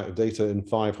massive amount of data in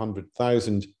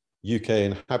 500,000 UK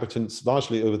inhabitants,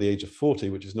 largely over the age of 40,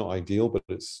 which is not ideal, but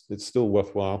it's still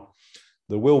worthwhile.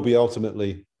 There will be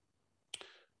ultimately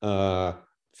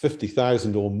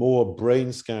 50,000 or more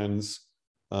brain scans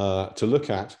to look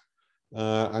at.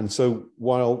 And so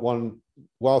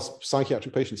whilst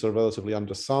psychiatric patients are relatively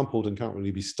undersampled and can't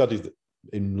really be studied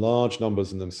in large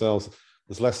numbers in themselves,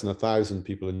 there's less than 1,000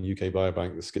 people in UK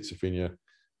Biobank with schizophrenia,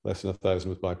 less than 1,000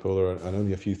 with bipolar, and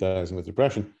only a few thousand with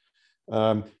depression.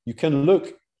 You can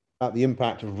look at the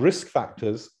impact of risk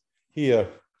factors here,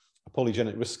 a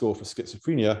polygenic risk score for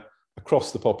schizophrenia,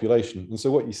 across the population. And so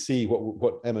what you see,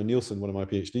 what Emma Nielsen, one of my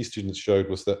PhD students, showed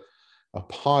was that a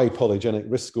high polygenic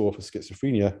risk score for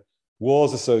schizophrenia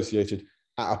was associated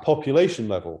at a population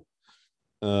level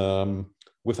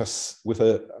with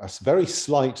a very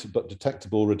slight but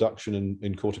detectable reduction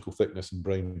in cortical thickness and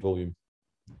brain volume.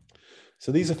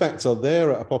 So these effects are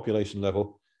there at a population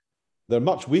level. They're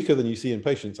much weaker than you see in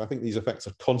patients. I think these effects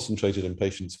are concentrated in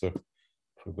patients for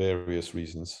various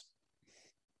reasons.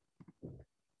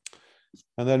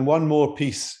 And then one more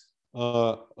piece,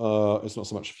 it's not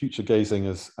so much future gazing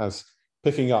as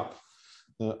picking up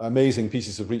amazing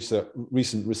pieces of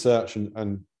recent research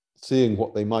and seeing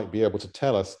what they might be able to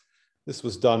tell us. This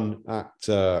was done at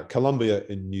Columbia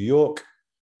in New York,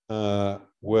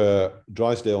 where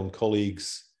Drysdale and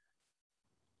colleagues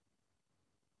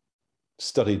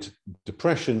studied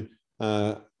depression,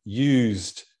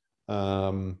 used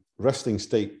resting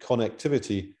state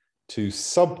connectivity to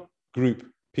subgroup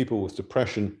people with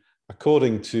depression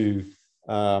according to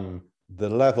the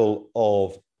level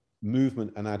of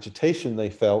movement and agitation they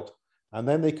felt. And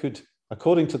then they could,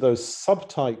 according to those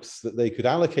subtypes that they could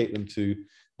allocate them to,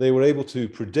 they were able to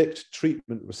predict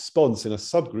treatment response in a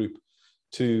subgroup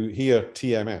to here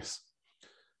TMS.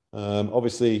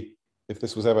 Obviously, if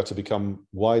this was ever to become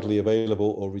widely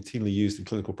available or routinely used in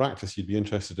clinical practice, you'd be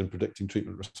interested in predicting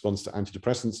treatment response to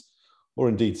antidepressants, or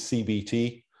indeed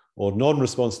CBT, or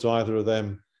non-response to either of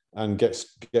them, and get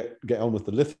on with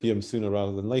the lithium sooner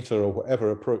rather than later, or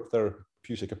whatever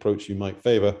therapeutic approach you might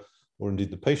favor, or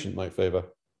indeed the patient might favor.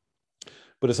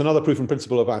 But it's another proof in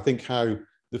principle of, I think, how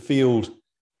the field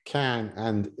can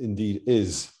and indeed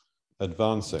is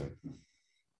advancing.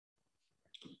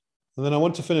 And then I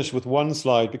want to finish with one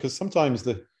slide, because sometimes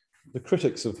the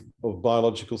critics of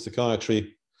biological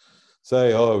psychiatry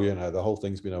say, oh, you know, the whole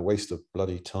thing's been a waste of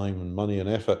bloody time and money and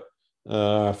effort.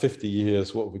 50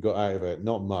 years, what have we got out of it?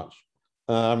 Not much.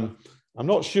 I'm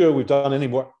not sure we've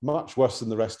done much worse than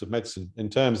the rest of medicine in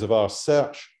terms of our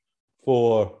search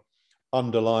for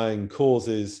underlying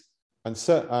causes, and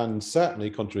certainly,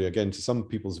 contrary again to some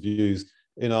people's views,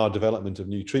 in our development of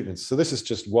new treatments. So this is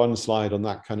just one slide on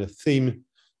that kind of theme.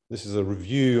 This is a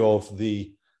review of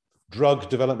the drug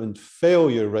development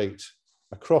failure rate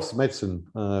across medicine,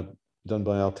 done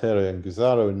by Altieri and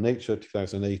Guzzaro in Nature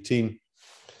 2018.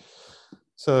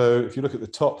 So if you look at the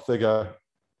top figure,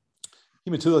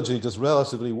 hematology does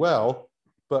relatively well,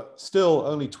 but still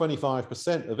only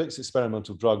 25% of its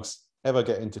experimental drugs ever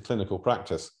get into clinical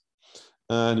practice.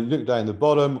 And you look down the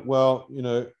bottom, well, you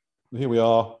know, here we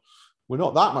are. We're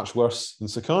not that much worse in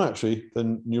psychiatry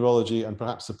than neurology, and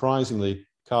perhaps surprisingly,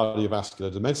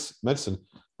 cardiovascular medicine.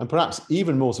 And perhaps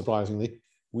even more surprisingly,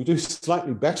 we do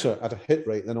slightly better at a hit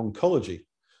rate than oncology,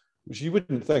 which you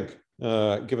wouldn't think,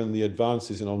 given the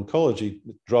advances in oncology,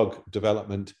 drug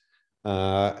development,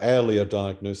 earlier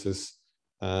diagnosis,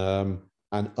 and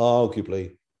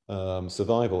arguably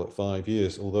survival at 5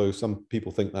 years, although some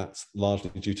people think that's largely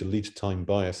due to lead time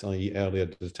bias, i.e. earlier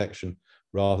detection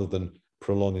rather than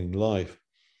prolonging life.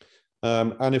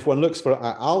 And if one looks for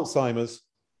Alzheimer's,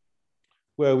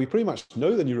 where we pretty much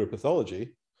know the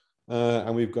neuropathology,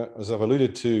 and we've got, as I've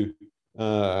alluded to,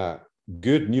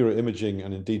 good neuroimaging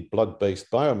and indeed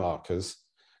blood-based biomarkers,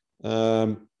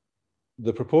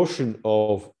 the proportion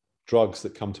of drugs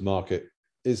that come to market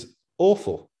is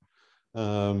awful.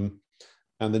 And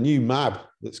the new MAB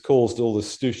that's caused all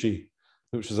this stooshy,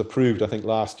 which was approved, I think,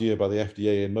 last year by the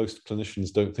FDA, and most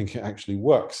clinicians don't think it actually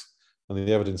works, and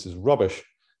the evidence is rubbish,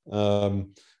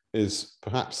 is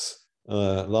perhaps,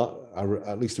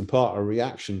 at least in part, a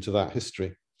reaction to that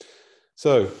history.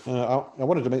 So I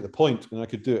wanted to make the point, and I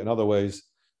could do it in other ways,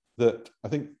 that I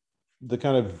think the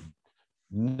kind of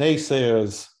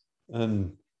naysayers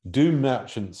and doom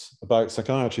merchants about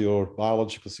psychiatry or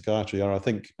biological psychiatry are, I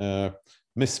think,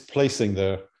 misplacing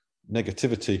their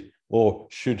negativity, or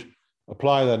should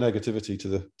apply their negativity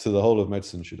to the whole of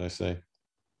medicine, should I say.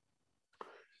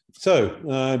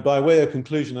 So by way of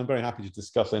conclusion, I'm very happy to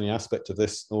discuss any aspect of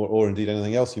this, or indeed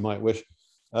anything else you might wish.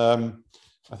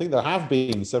 I think there have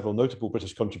been several notable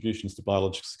British contributions to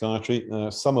biological psychiatry,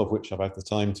 some of which I've had the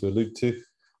time to allude to.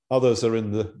 Others are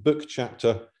in the book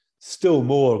chapter. Still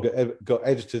more got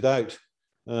edited out,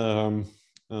 I'm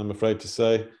afraid to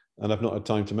say, and I've not had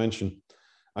time to mention.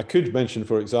 I could mention,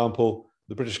 for example,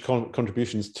 the British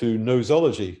contributions to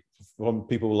nosology from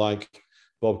people like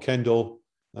Bob Kendall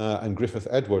and Griffith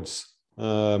Edwards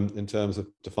in terms of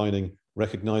defining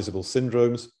recognizable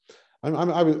syndromes.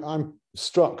 I'm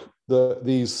struck that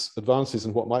these advances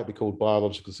in what might be called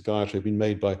biological psychiatry have been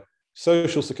made by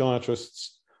social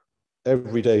psychiatrists,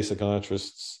 everyday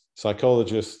psychiatrists,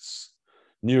 psychologists,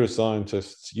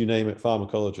 neuroscientists, you name it,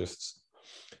 pharmacologists.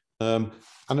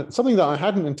 And it's something that I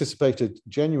hadn't anticipated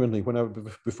genuinely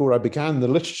before I began the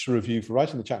literature review for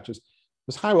writing the chapters,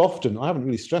 was how often, I haven't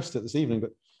really stressed it this evening,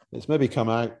 but it's maybe come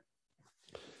out,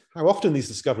 how often these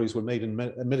discoveries were made in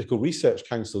medical research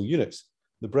council units,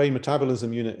 the brain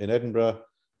metabolism unit in Edinburgh,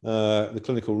 the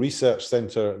clinical research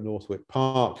centre at Northwick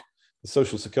Park, the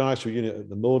social psychiatry unit at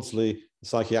the Maudsley, the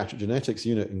psychiatric genetics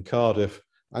unit in Cardiff,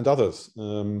 and others.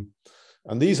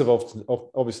 And these have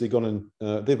obviously gone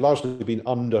in, they've largely been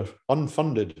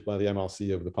unfunded by the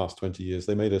MRC over the past 20 years.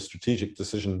 They made a strategic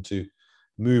decision to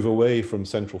move away from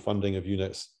central funding of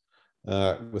units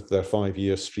with their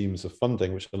 5-year streams of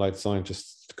funding, which allowed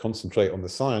scientists to concentrate on the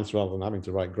science rather than having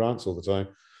to write grants all the time,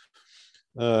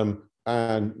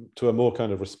 and to a more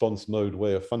kind of response mode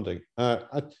way of funding.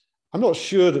 I'm not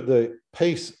sure that the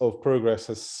pace of progress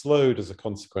has slowed as a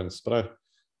consequence, but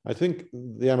I think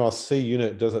the MRC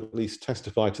unit does at least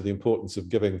testify to the importance of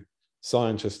giving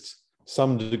scientists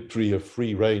some degree of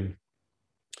free rein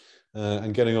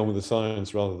and getting on with the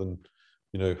science rather than,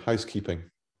 housekeeping.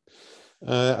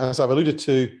 As I've alluded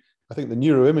to, I think the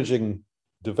neuroimaging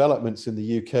developments in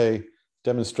the UK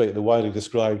demonstrate the widely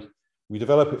described, we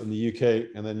develop it in the UK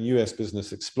and then US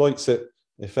business exploits it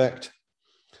effect.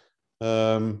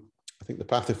 I think the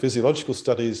pathophysiological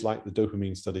studies, like the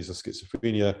dopamine studies of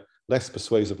schizophrenia, less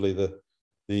persuasively the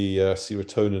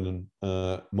serotonin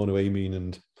and monoamine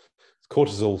and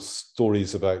cortisol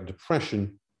stories about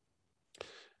depression,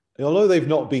 although they've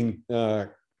not been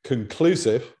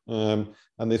conclusive, and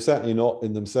they've certainly not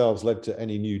in themselves led to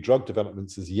any new drug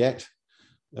developments as yet,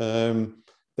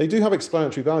 they do have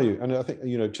explanatory value. And I think,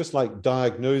 just like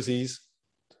diagnoses,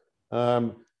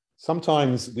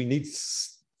 sometimes we need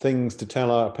things to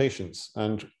tell our patients.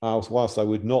 And whilst I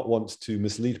would not want to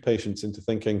mislead patients into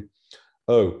thinking,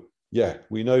 oh, yeah,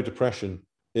 we know depression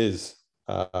is,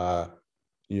 a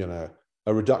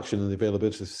reduction in the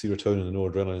availability of serotonin and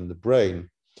noradrenaline in the brain,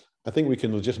 I think we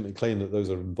can legitimately claim that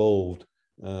those are involved,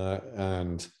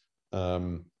 and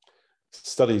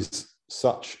studies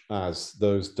such as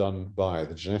those done by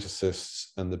the geneticists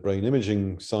and the brain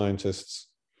imaging scientists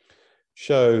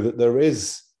show that there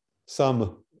is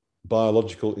some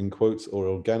biological, in quotes, or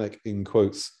organic, in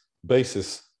quotes,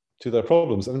 basis to their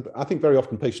problems. And I think very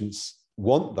often patients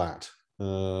want that.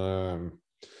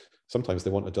 Sometimes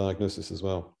they want a diagnosis as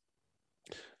well.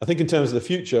 I think in terms of the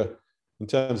future, in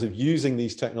terms of using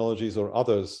these technologies or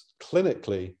others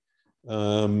clinically,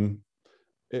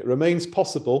 it remains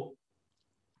possible.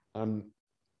 I'm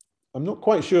not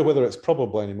quite sure whether it's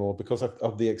probable anymore because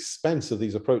of the expense of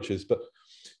these approaches, but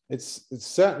it's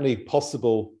certainly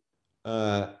possible,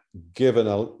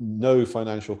 given no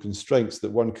financial constraints,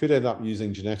 that one could end up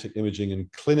using genetic imaging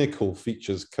and clinical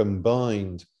features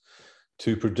combined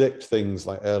to predict things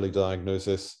like early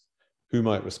diagnosis, who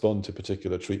might respond to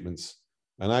particular treatments,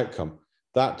 and outcome.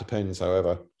 That depends,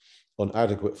 however, on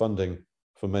adequate funding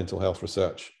for mental health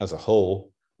research as a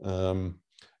whole.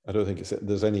 I don't think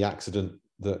there's any accident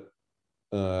that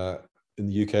in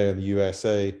the UK and the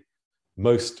USA,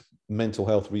 most mental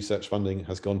health research funding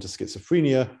has gone to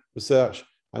schizophrenia research,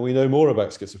 and we know more about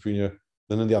schizophrenia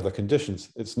than in the other conditions.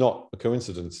 It's not a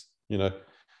coincidence. You know,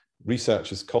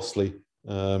 research is costly,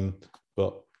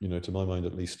 but, you know, to my mind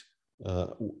at least,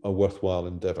 a worthwhile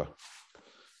endeavor.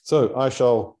 So I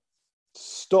shall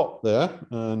stop there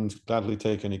and gladly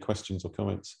take any questions or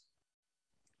comments.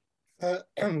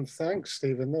 Thanks,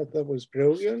 Stephen. That was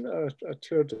brilliant. A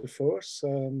tour de force.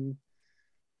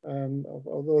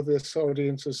 Although this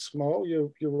audience is small,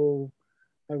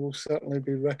 I will certainly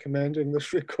be recommending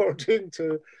this recording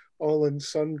to all and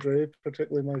sundry,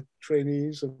 particularly my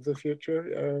trainees of the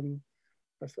future.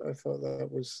 I thought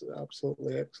that was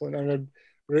absolutely excellent, and I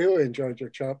really enjoyed your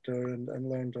chapter and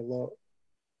learned a lot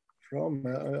from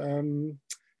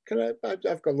it.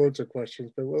 I've got loads of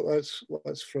questions, but let's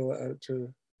throw it out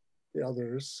to the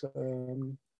others.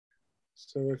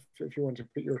 So if you want to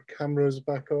put your cameras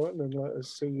back on and let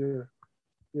us see you're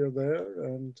there,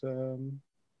 and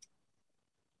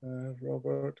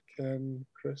Robert, Ken,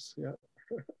 Chris, yeah.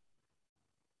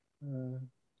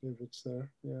 David's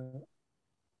there,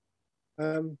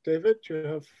 yeah. David, do you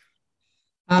have?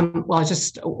 Well, I was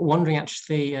just wondering,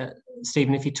 actually,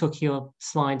 Stephen, if you took your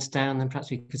slides down, then perhaps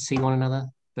we could see one another.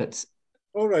 But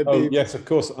all right. Oh, yes, of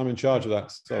course. I'm in charge of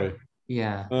that. Sorry.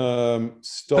 Yeah.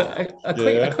 Stop.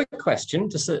 A quick question.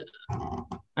 Just see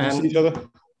each other?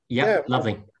 Yeah,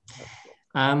 lovely.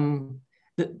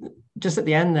 Just at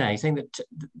the end there, you're saying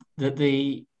that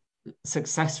the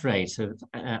success rate of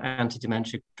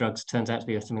anti-dementia drugs turns out to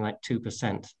be something like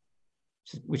 2%,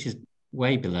 which is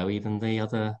way below even the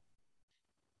other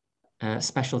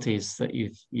specialties that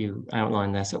you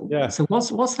outlined there. So, yeah. So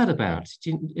what's that about?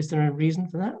 Is there a reason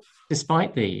for that,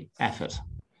 despite the effort?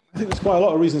 I think there's quite a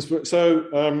lot of reasons for it. So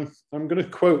I'm going to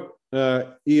quote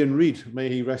Ian Reid, may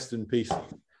he rest in peace,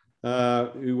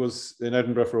 who was in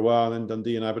Edinburgh for a while, and then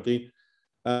Dundee and Aberdeen,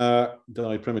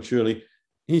 died prematurely.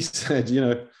 He said, you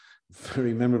know,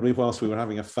 very memorably, whilst we were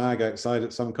having a fag outside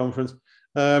at some conference,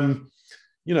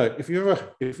 you know, if you've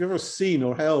ever seen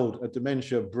or held a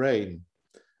dementia brain,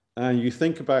 and you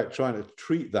think about trying to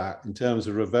treat that in terms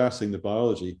of reversing the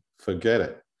biology, forget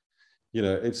it. You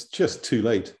know, it's just too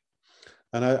late.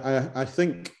 And I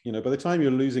think, you know, by the time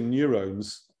you're losing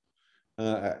neurons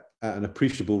at an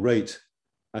appreciable rate,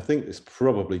 I think it's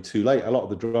probably too late. A lot of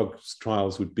the drugs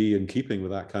trials would be in keeping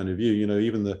with that kind of view. You know,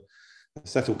 even the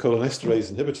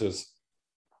acetylcholinesterase inhibitors,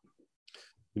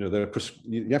 you know,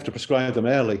 you have to prescribe them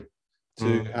early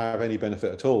to have any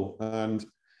benefit at all. And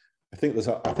I think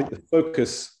the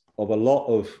focus of a lot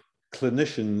of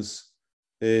clinicians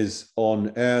is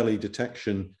on early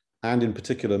detection, and in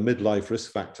particular midlife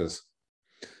risk factors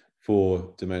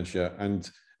for dementia. And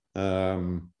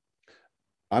I'm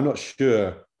not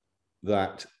sure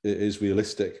that it is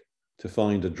realistic to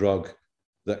find a drug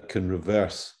that can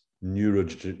reverse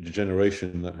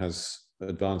neurodegeneration that has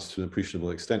advanced to an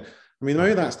appreciable extent. I mean,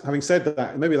 maybe that's, having said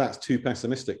that, maybe that's too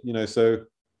pessimistic, you know. So,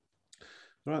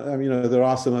 you know, there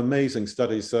are some amazing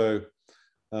studies. So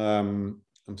I'm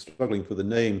struggling for the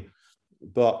name,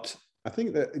 but I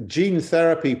think that gene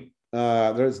therapy,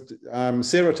 there's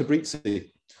Sarah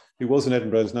Tabrizi, who was in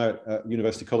Edinburgh, is now at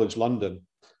University College London,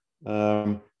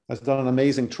 has done an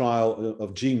amazing trial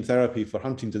of gene therapy for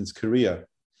Huntington's chorea,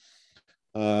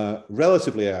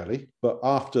 relatively early, but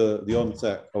after the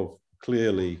onset of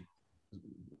clearly,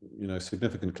 you know,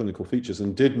 significant clinical features,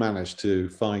 and did manage to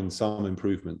find some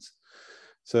improvements.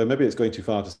 So maybe it's going too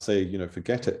far to say, you know,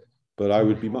 forget it, but I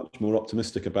would be much more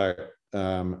optimistic about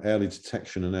early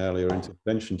detection and earlier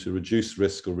intervention to reduce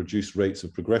risk or reduce rates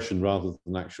of progression, rather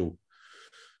than actual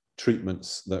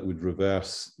treatments that would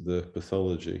reverse the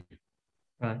pathology.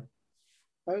 Right.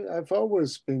 I've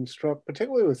always been struck,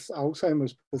 particularly with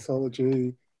Alzheimer's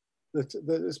pathology, that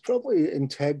it's probably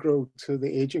integral to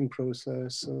the aging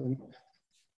process. And,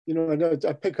 you know,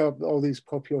 I pick up all these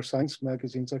popular science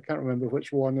magazines. I can't remember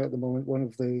which one at the moment, one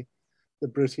of the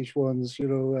British ones, you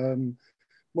know,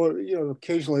 more, you know,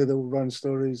 occasionally they'll run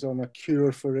stories on a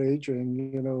cure for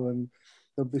aging, you know, and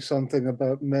there'll be something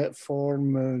about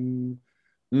metformin,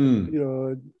 you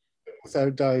know,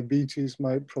 without diabetes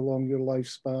might prolong your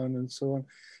lifespan and so on.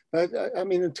 I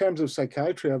mean, in terms of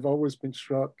psychiatry, I've always been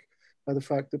struck by the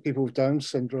fact that people with Down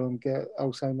syndrome get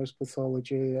Alzheimer's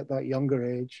pathology at that younger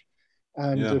age.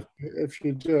 And if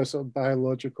you do a sort of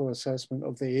biological assessment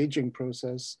of the aging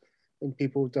process in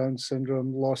people with Down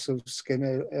syndrome, loss of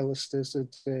skin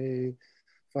elasticity,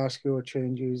 vascular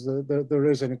changes, there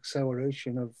is an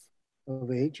acceleration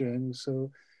of aging.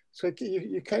 So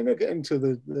you kind of get into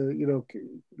the you know,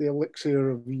 the elixir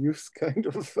of youth kind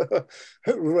of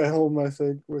realm, I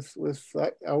think, with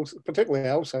that, particularly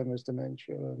Alzheimer's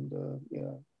dementia. And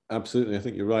yeah. Absolutely, I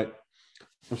think you're right.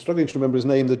 I'm struggling to remember his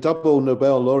name, the double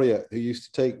Nobel laureate who used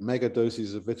to take mega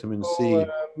doses of vitamin C.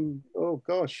 Oh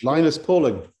gosh. Linus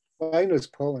Pauling. Linus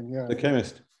Pauling, yeah. The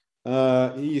chemist.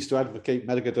 He used to advocate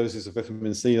mega doses of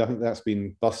vitamin C. I think that's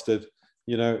been busted.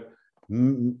 You know,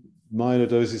 minor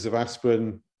doses of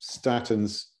aspirin,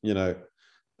 statins, you know,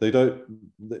 they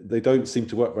don't seem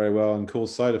to work very well and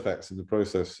cause side effects in the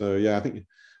process. So yeah, I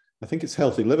think it's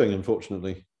healthy living,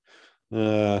 unfortunately.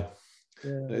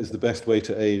 Is the best way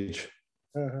to age.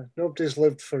 Nobody's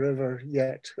lived forever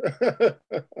yet.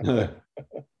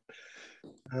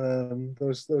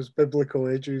 Those biblical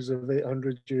ages of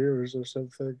 800 years or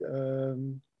something.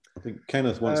 I think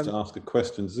Kenneth wants to ask a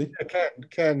question, does he?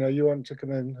 Ken, you want to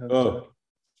come in? And,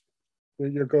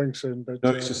 you're going soon, but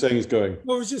no, he's just saying he's going.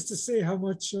 Well, it was just to say how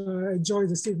much I enjoyed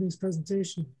this evening's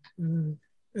presentation.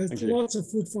 It's lots of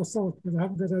food for thought, but I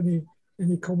haven't got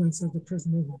any comments at the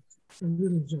present moment. I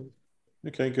really enjoyed it.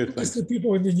 Okay, good. Just the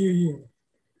people in the new year.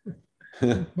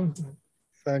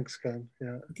 Thanks, Ken.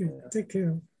 Yeah. Okay, take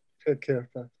care. Take care.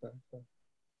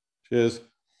 Cheers.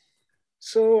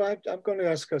 So I'm going to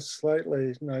ask a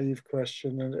slightly naive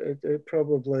question, and it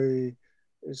probably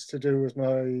is to do with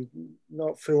my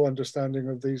not full understanding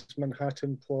of these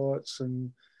Manhattan plots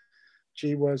and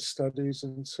GWAS studies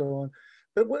and so on.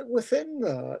 But within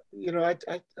that, you know,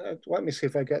 let me see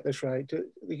if I get this right.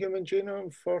 The human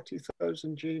genome,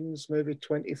 40,000 genes, maybe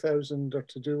 20,000 are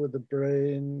to do with the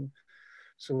brain.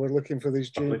 So we're looking for these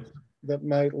genes that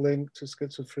might link to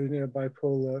schizophrenia,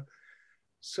 bipolar.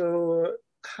 So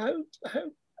how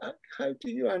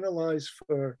do you analyze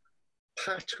for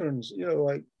patterns? You know,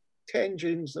 like 10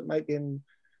 genes that might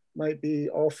be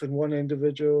off in one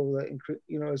individual. That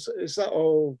you know, is that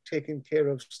all taken care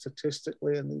of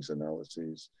statistically in these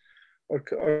analyses, or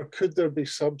could there be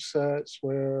subsets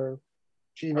where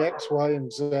gene X, Y,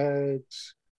 and Z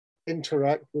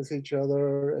interact with each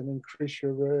other and increase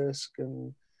your risk?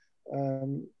 And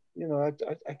you know, I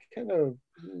kind of,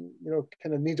 you know,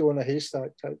 kind of needle in a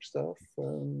haystack type stuff.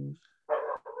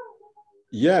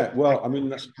 Yeah, well, I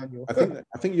mean,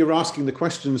 I think you're asking the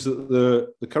questions that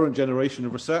the current generation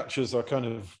of researchers are kind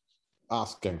of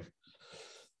asking.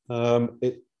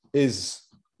 It is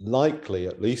likely,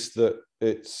 at least, that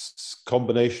it's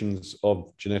combinations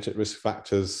of genetic risk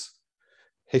factors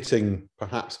hitting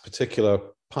perhaps particular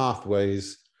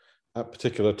pathways at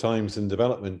particular times in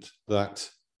development that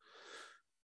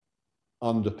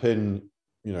underpin,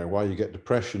 you know, why you get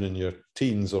depression in your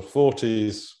teens or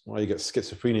 40s, why you get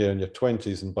schizophrenia in your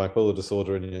 20s and bipolar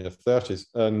disorder in your 30s,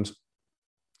 and,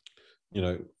 you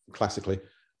know, classically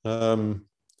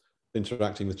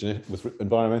interacting with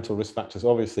environmental risk factors.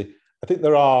 Obviously, I think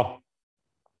there are.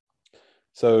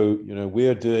 So, you know,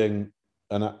 we're doing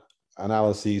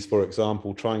analyses, for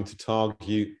example, trying to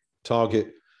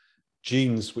target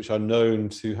genes which are known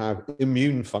to have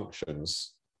immune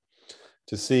functions,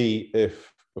 to see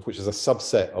if, which is a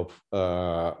subset of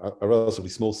a relatively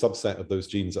small subset of those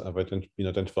genes that have been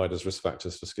identified as risk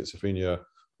factors for schizophrenia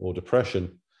or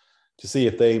depression, to see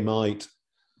if they might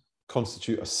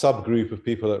constitute a subgroup of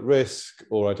people at risk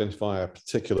or identify a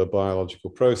particular biological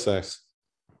process.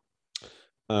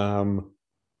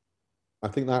 I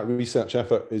think that research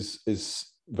effort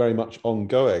is very much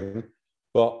ongoing,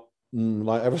 but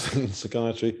like everything in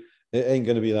psychiatry, it ain't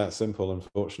going to be that simple,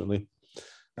 unfortunately.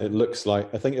 It looks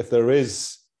like, I think if there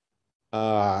is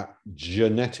a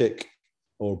genetic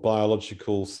or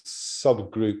biological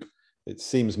subgroup, it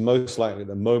seems most likely at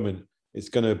the moment it's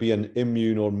going to be an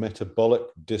immune or metabolic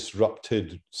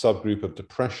disrupted subgroup of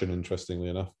depression, interestingly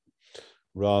enough,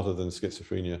 rather than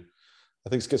schizophrenia. I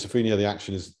think schizophrenia, the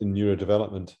action is in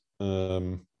neurodevelopment.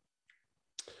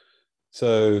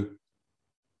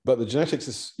 But the genetics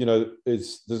is, you know,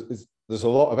 there's a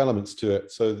lot of elements to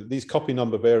it. So these copy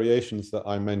number variations that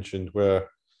I mentioned, where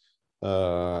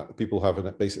people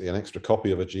have basically an extra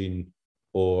copy of a gene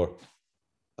or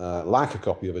lack a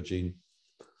copy of a gene,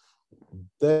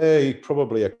 they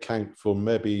probably account for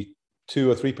maybe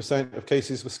 2 or 3% of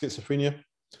cases with schizophrenia.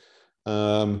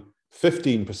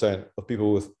 15% of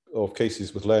people of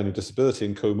cases with learning disability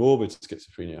and comorbid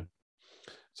schizophrenia.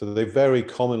 So they're very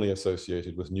commonly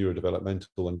associated with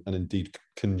neurodevelopmental and indeed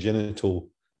congenital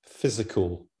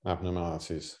physical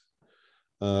abnormalities.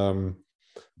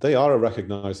 They are a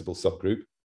recognizable subgroup.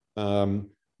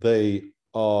 They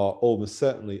are almost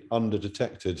certainly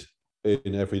underdetected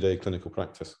in everyday clinical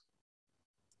practice.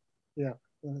 Yeah,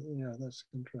 that's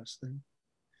interesting.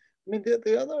 I mean,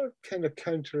 the other kind of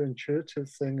counterintuitive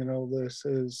thing in all this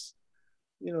is,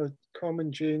 you know,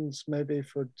 common genes maybe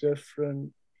for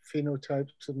different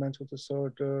phenotypes of mental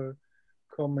disorder,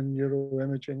 common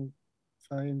neuroimaging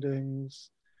findings.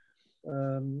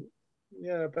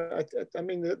 Yeah, but I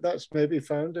mean, that's maybe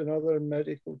found in other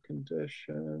medical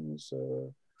conditions,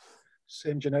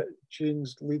 same genetic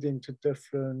genes leading to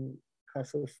different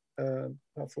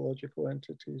pathological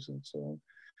entities and so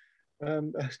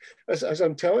on. As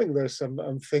I'm telling this,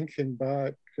 I'm thinking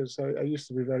back, because I used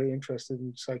to be very interested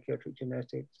in psychiatric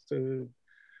genetics, to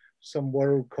some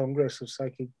World Congress of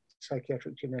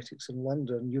Psychiatric Genetics in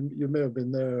London. You may have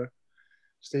been there,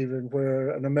 Stephen, where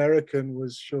an American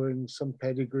was showing some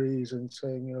pedigrees and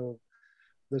saying, you know,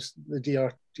 the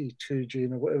DRD2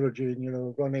 gene or whatever gene, you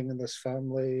know, running in this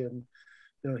family, and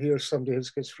you know, here's somebody who had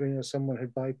schizophrenia, someone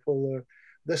had bipolar.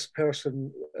 This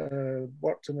person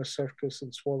worked in a circus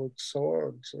and swallowed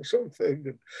swords or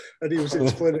something, and he was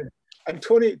explaining. And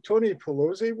Tony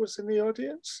Pelosi was in the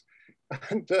audience,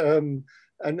 and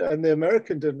the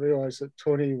American didn't realize that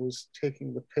Tony was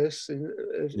taking the piss.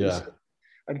 Yeah.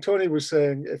 And Tony was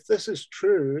saying, if this is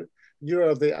true, you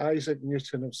are the Isaac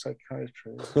Newton of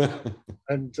psychiatry.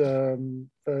 And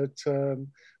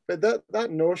but that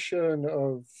notion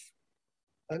of,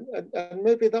 and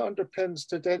maybe that underpins,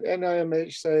 did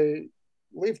NIMH say,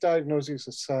 leave diagnoses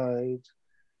aside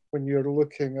when you're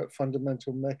looking at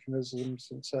fundamental mechanisms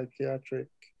in psychiatric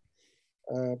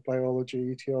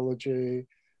biology, etiology,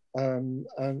 and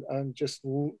just,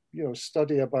 you know,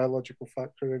 study a biological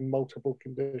factor in multiple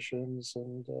conditions,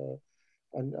 and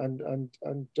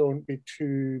don't be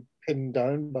too pinned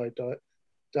down by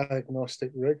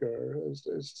diagnostic rigor.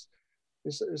 Is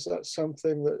that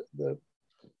something that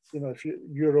you know, if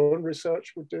your own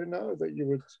research would do now, that you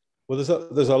would? Well,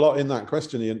 there's a lot in that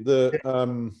question, Ian.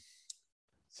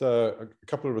 So a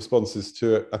couple of responses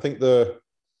to it. I think the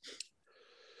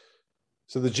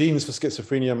genes for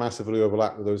schizophrenia massively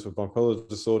overlap with those for bipolar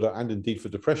disorder, and indeed for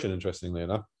depression, interestingly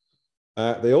enough.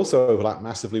 They also overlap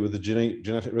massively with the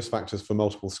genetic risk factors for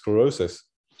multiple sclerosis.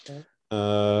 Okay.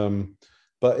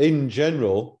 But in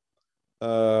general,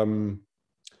 the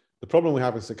problem we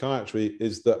have in psychiatry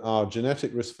is that our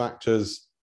genetic risk factors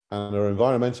and our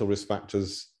environmental risk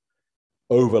factors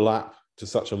overlap to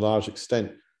such a large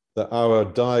extent that our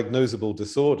diagnosable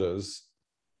disorders,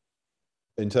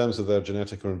 in terms of their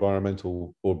genetic or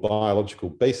environmental or biological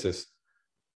basis,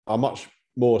 are much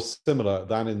more similar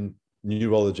than in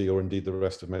neurology or indeed the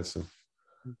rest of medicine.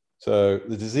 So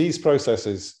the disease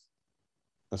processes,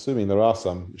 assuming there are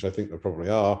some, which I think there probably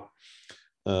are,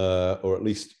 or at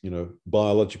least, you know,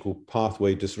 biological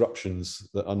pathway disruptions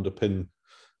that underpin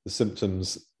the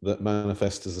symptoms that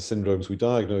manifest as the syndromes we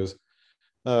diagnose,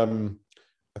 I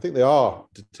think they are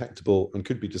detectable and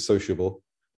could be dissociable.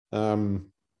 And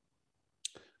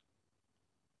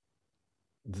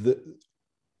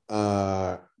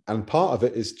part of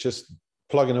it is just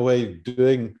plugging away,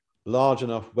 doing large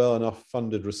enough, well enough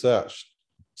funded research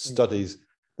studies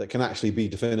that can actually be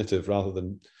definitive, rather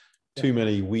than too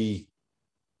many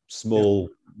small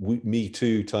Me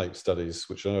Too type studies,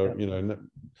 which are, you know,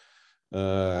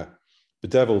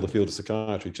 bedevil the field of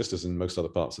psychiatry, just as in most other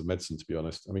parts of medicine, to be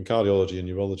honest. I mean, cardiology and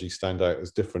neurology stand out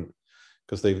as different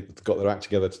because they've got their act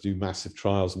together to do massive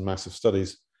trials and massive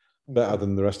studies better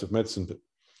than the rest of medicine. But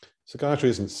psychiatry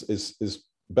is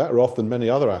better off than many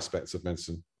other aspects of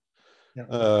medicine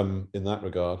in that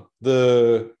regard.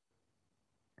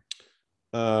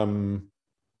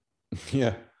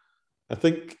 I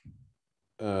think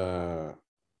I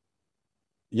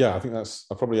think that's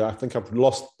I think I've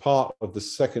lost part of the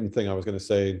second thing I was going to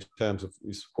say in terms of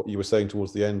what you were saying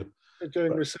towards the end.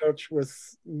 Doing research with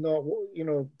not, you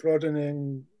know,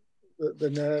 broadening the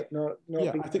net, not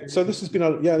I think so. This has been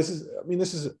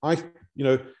you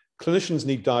know, clinicians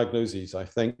need diagnoses, I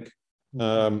think. You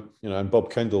know, and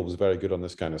Bob Kendall was very good on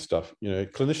this kind of stuff. You know,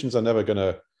 clinicians are never going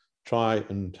to try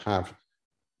and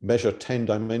measure 10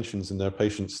 dimensions in their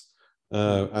patients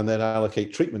and then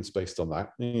allocate treatments based on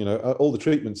that. You know, all the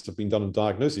treatments have been done on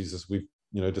diagnoses, as we've,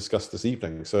 you know, discussed this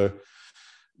evening. So,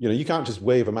 you know, you can't just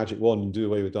wave a magic wand and do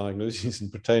away with diagnoses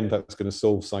and pretend that's going to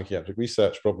solve psychiatric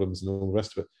research problems and all the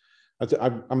rest of it.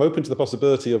 I'm open to the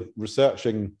possibility of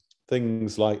researching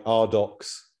things like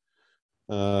RDocs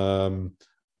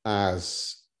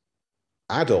as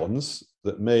add-ons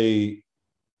that may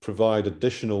provide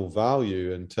additional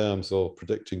value in terms of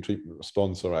predicting treatment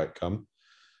response or outcome.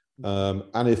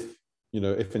 And if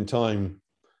in time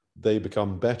they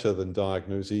become better than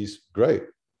diagnoses, great.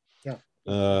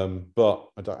 But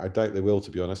I doubt they will,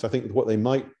 to be honest. I think what they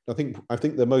might, I think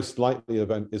the most likely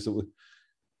event is that,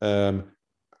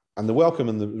 and the Wellcome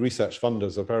and the research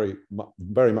funders are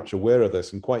very much aware of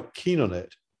this and quite keen on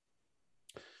it,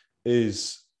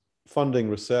 is funding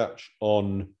research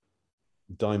on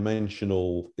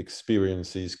dimensional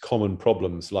experiences, common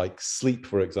problems like sleep,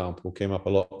 for example, came up a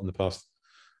lot in the past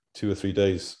 2 or 3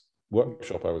 days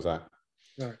workshop I was at.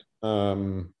 Right.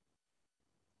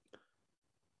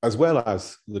 As well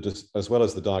as the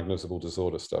diagnosable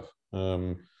disorder stuff.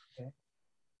 And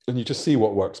you just see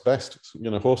what works best. You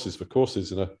know, horses for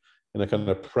courses in a kind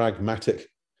of pragmatic,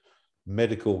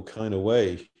 medical kind of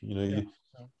way. You know,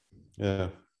 yeah.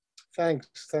 Thanks,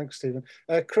 Stephen.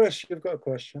 Chris, you've got a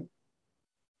question.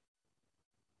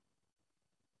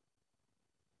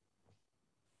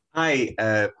 Hi,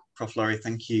 Prof Lawrie.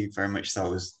 Thank you very much. That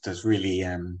was really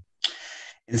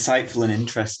insightful and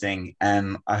interesting.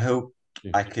 I hope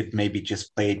I could maybe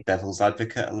just play devil's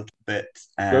advocate a little bit.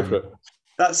 Go for it.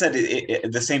 That said,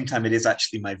 at the same time, it is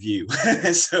actually my view.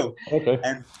 So, okay.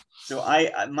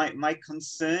 My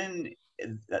concern,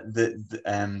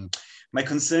 my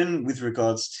concern with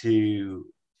regards to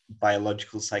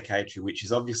biological psychiatry, which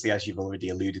is obviously, as you've already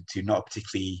alluded to, not a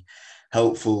particularly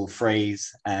helpful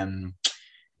phrase.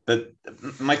 But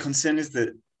my concern is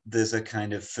that there's a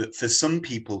kind of, for some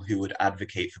people who would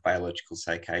advocate for biological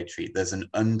psychiatry, there's an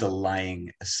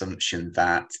underlying assumption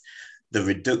that the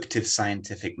reductive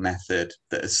scientific method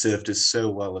that has served us so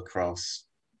well across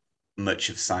much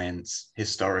of science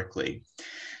historically,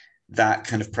 that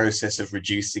kind of process of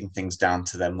reducing things down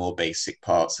to their more basic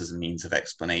parts as a means of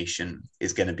explanation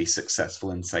is going to be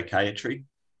successful in psychiatry.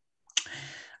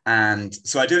 And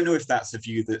so I don't know if that's a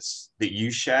view that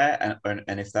you share,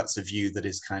 and if that's a view that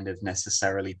is kind of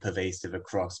necessarily pervasive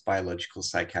across biological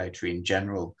psychiatry in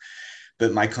general.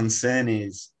 But my concern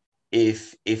is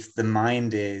if the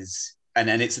mind is, and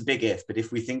it's a big if, but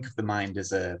if we think of the mind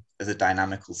as a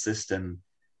dynamical system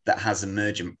that has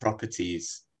emergent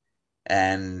properties,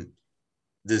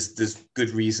 there's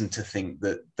good reason to think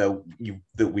that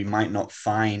we might not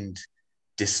find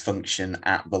dysfunction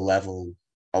at the level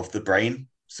of the brain.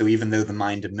 So even though the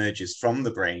mind emerges from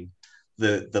the brain,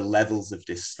 the levels of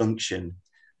dysfunction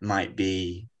might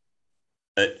be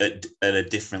at a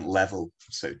different level,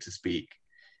 so to speak.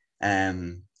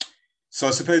 So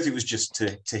I suppose it was just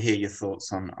to hear your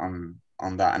thoughts on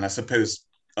that. And I suppose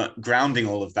grounding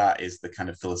all of that is the kind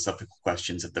of philosophical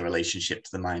questions of the relationship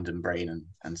to the mind and brain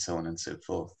and so on and so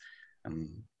forth.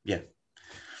 Yeah.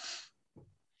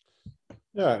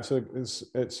 Yeah,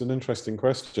 it's an interesting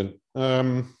question.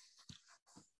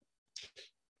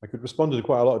 I could respond in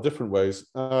quite a lot of different ways.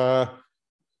 I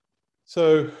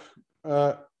read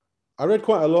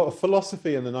quite a lot of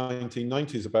philosophy in the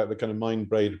 1990s about the kind of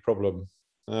mind-brain problem,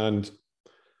 and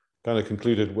kind of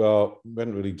concluded, well, we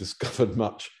hadn't really discovered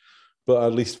much, but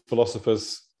at least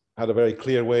philosophers had a very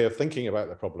clear way of thinking about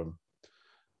the problem.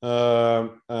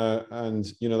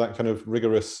 And, you know, that kind of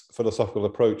rigorous philosophical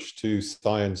approach to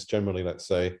science generally, let's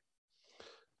say,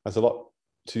 has a lot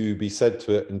to be said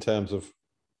to it in terms of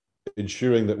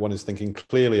ensuring that one is thinking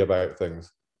clearly about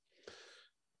things.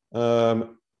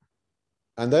 And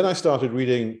then I started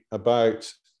reading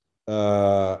about,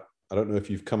 I don't know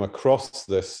if you've come across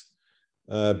this,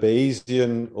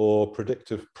 Bayesian or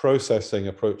predictive processing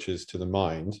approaches to the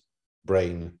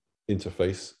mind-brain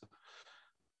interface.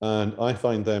 And I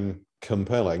find them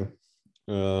compelling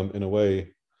in a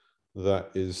way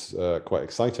that is quite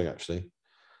exciting, actually.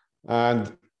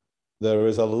 And there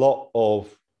is a lot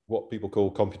of what people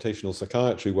call computational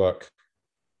psychiatry work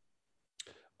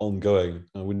ongoing.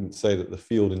 I wouldn't say that the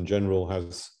field in general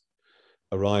has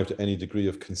arrived at any degree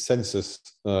of consensus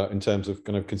in terms of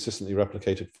kind of consistently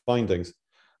replicated findings,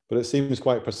 but it seems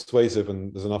quite persuasive,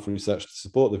 and there's enough research to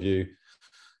support the view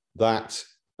that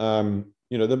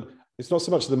you know, it's not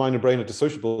so much the mind and brain are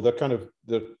dissociable, they're kind of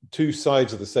the two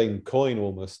sides of the same coin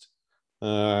almost.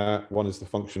 One is the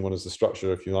function, one is the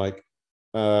structure, if you like,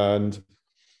 and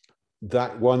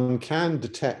that one can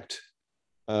detect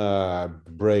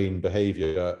brain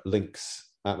behavior links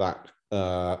at that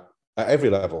at every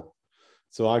level.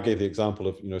 So I gave the example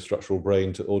of, you know, structural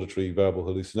brain to auditory verbal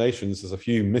hallucinations. There's a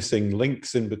few missing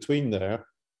links in between there,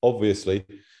 obviously,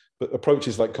 but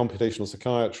approaches like computational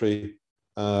psychiatry,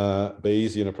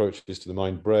 Bayesian approaches to the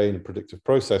mind brain and predictive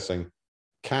processing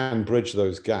can bridge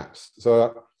those gaps.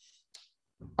 So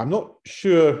I'm not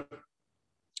sure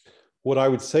what I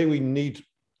would say we need.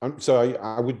 So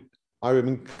I'm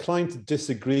inclined to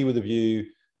disagree with the view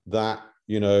that,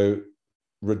 you know,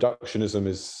 reductionism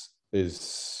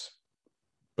is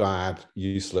bad,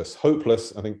 useless,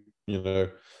 hopeless. I think, you know,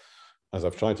 as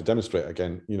I've tried to demonstrate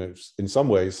again, you know, in some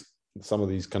ways, some of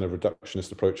these kind of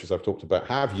reductionist approaches I've talked about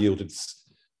have yielded,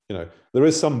 you know, there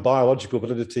is some biological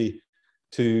validity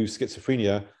to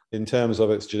schizophrenia in terms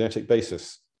of its genetic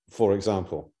basis, for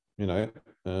example. You know,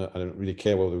 I don't really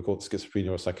care whether we call it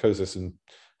schizophrenia or psychosis, and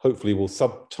hopefully we'll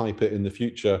subtype it in the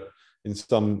future in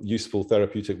some useful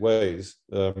therapeutic ways.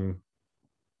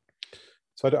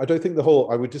 So I don't think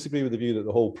I would disagree with the view that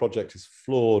the whole project is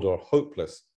flawed or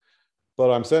hopeless, but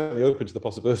I'm certainly open to the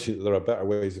possibility that there are better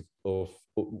ways of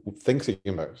thinking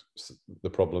about the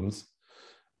problems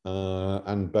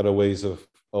and better ways of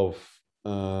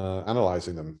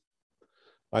analyzing them.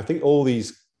 I think all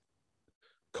these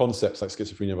concepts like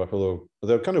schizophrenia, bipolar,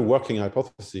 they're kind of working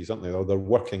hypotheses, aren't they? Or they're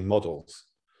working models,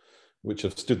 which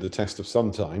have stood the test of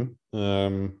some time.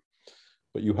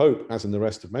 But you hope, as in the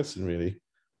rest of medicine, really,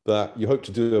 that you hope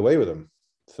to do away with them.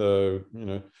 So,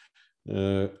 you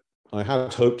know, I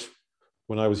had hoped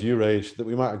when I was your age that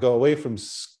we might have got away from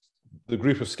the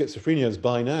group of schizophrenias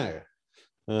by now,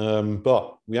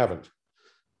 but we haven't.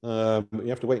 You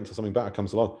have to wait until something better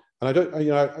comes along. And I don't, you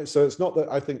know, so it's not that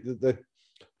I think that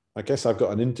I guess I've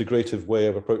got an integrative way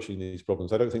of approaching these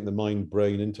problems. I don't think the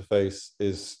mind-brain interface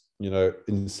is, you know,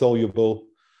 insoluble.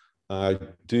 I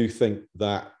do think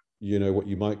that, you know, what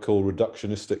you might call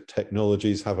reductionistic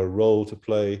technologies have a role to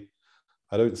play.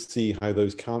 I don't see how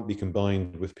those can't be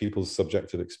combined with people's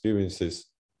subjective experiences.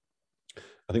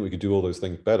 I think we could do all those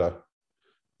things better.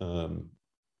 And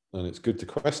it's good to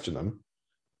question them,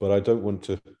 but I don't want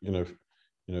to, you know,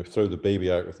 throw the baby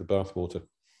out with the bathwater.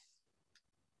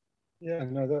 Yeah,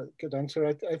 no, that good answer.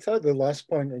 I thought the last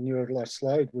point in your last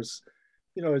slide was,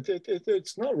 you know,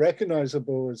 it's not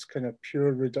recognizable as kind of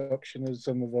pure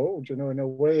reductionism of old. You know, in a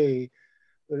way,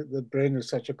 the brain is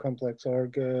such a complex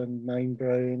organ, mind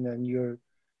brain, and you're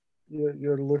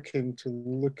looking to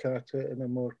look at it in a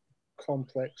more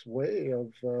complex way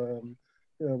of, you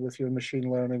know, with your machine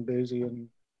learning Bayesian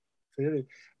theory.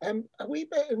 A wee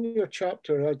bit in your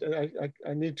chapter,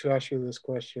 I need to ask you this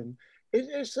question.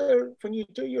 Is there, when you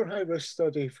do your high-risk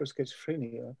study for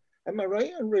schizophrenia, am I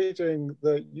right in reading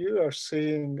that you are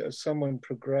seeing, as someone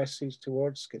progresses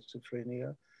towards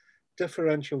schizophrenia,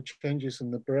 differential changes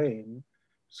in the brain?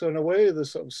 So in a way, the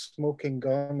sort of smoking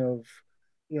gun of,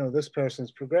 you know, this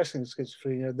person's progressing to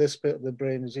schizophrenia, this bit of the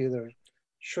brain is either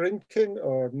shrinking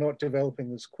or not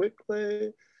developing as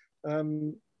quickly,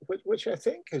 which I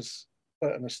think is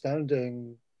quite an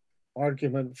astounding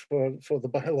argument for the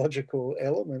biological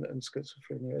element in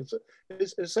schizophrenia.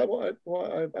 Is that what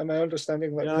am I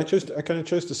understanding that? Yeah, I kind of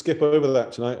chose to skip over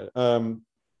that tonight.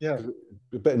 Yeah,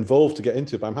 a bit involved to get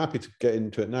into, but I'm happy to get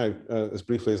into it now as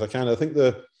briefly as I can. I think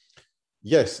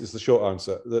yes is the short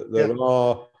answer. There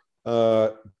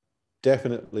are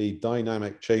definitely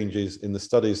dynamic changes in the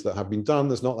studies that have been done.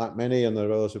 There's not that many, and they're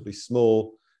relatively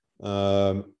small.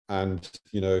 And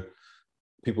you know,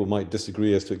 people might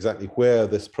disagree as to exactly where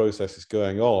this process is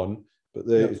going on, but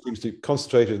it seems to be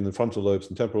concentrated in the frontal lobes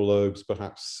and temporal lobes,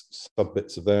 perhaps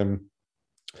sub-bits of them.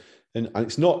 And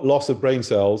it's not loss of brain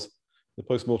cells. The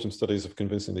post-mortem studies have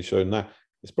convincingly shown that.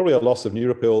 It's probably a loss of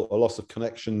neuropil, a loss of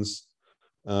connections.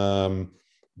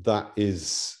 That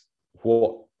is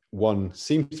what one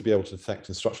seems to be able to detect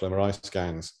in structural MRI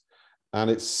scans. And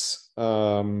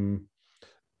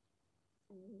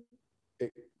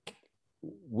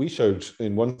we showed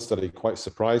in one study, quite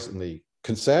surprisingly,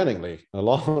 concerningly,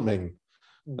 alarming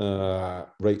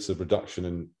rates of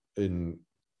reduction in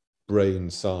brain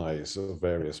size of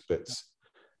various bits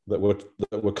that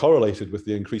were correlated with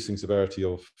the increasing severity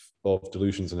of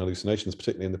delusions and hallucinations,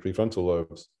 particularly in the prefrontal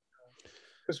lobes.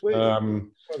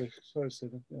 Sorry,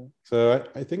 Stephen. Yeah. So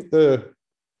I think those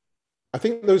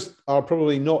are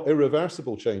probably not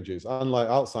irreversible changes, unlike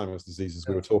Alzheimer's disease, as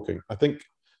we were talking. I think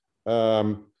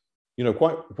you know,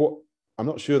 I'm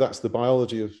not sure that's the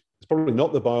biology of, it's probably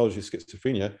not the biology of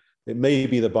schizophrenia. It may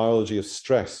be the biology of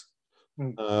stress.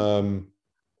 And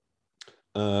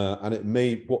it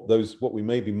may, what we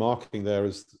may be marking there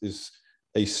is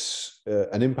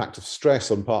an impact of stress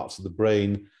on parts of the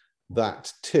brain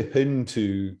that tip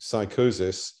into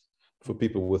psychosis for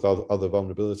people with other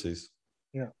vulnerabilities.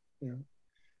 Yeah, yeah.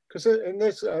 Because in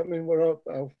this, I mean,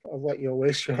 I'll let you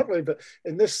away shortly, but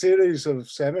in this series of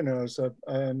seminars,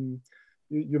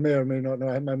 you may or may not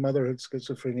know, my mother had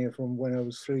schizophrenia from when I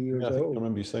was 3 years old. I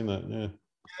remember you saying that, yeah.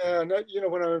 Yeah, and you know,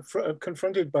 when I'm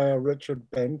confronted by a Richard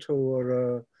Bento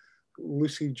or a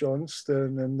Lucy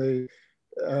Johnston, and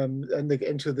they get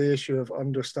into the issue of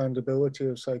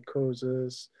understandability of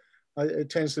psychosis, it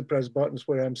tends to press buttons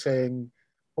where I'm saying,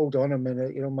 hold on a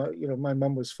minute, my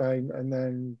mum was fine, and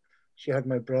then she had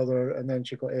my brother, and then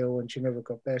she got ill, and she never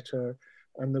got better,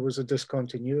 and there was a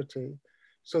discontinuity.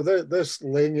 So this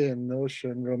Lingian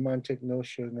notion, romantic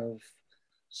notion of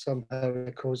somehow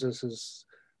psychosis is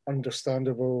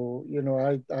understandable, you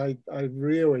know, I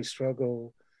really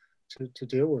struggle to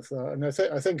deal with that. And I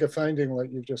think a finding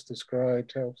like you've just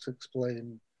described helps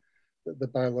explain the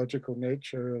biological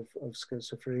nature of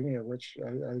schizophrenia, which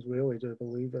I really do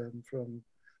believe in from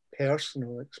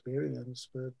personal experience.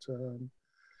 But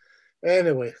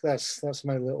Anyway, that's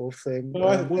my little thing.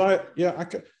 I've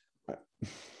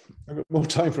got more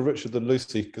time for Richard than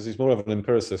Lucy because he's more of an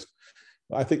empiricist.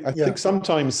 I think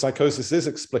sometimes psychosis is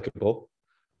explicable,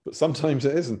 but sometimes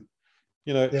it isn't.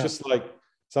 You know, just like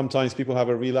sometimes people have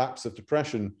a relapse of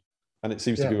depression and it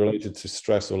seems to be related to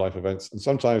stress or life events, and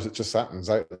sometimes it just happens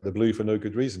out of the blue for no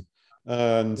good reason.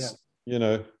 And you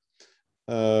know,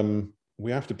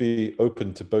 we have to be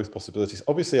open to both possibilities.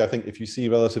 Obviously, I think if you see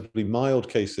relatively mild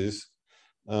cases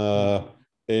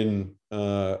in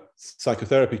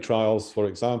psychotherapy trials, for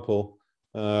example,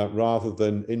 rather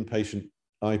than inpatient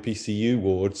IPCU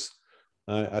wards,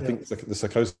 I think the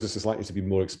psychosis is likely to be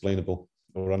more explainable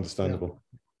or understandable.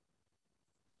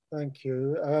 Thank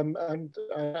you. And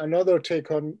another take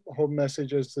on home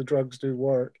message is the drugs do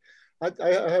work.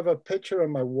 I have a picture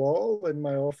on my wall in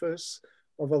my office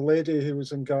of a lady who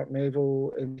was in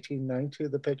Gartnavel in 1890.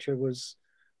 The picture was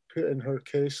put in her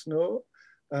case note.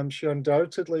 She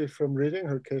undoubtedly, from reading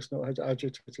her case note, had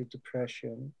agitated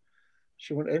depression.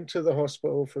 She went into the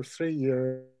hospital for 3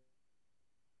 years.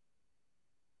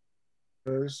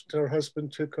 Her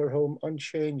husband took her home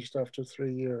unchanged after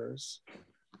 3 years.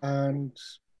 And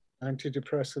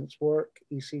antidepressants work,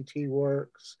 ECT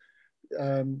works.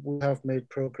 We have made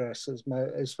progress, is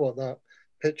what that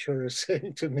picture is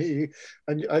saying to me.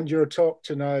 And your talk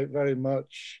tonight very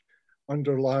much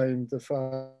underlined the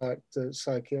fact that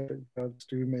psychiatric drugs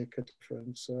do make a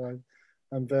difference. So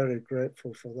I'm very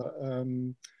grateful for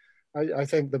that. I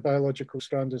think the biological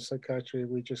strand of psychiatry,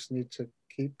 we just need to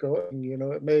keep going. You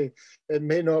know, it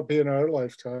may not be in our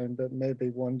lifetime, but maybe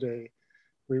one day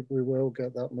we will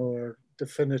get that more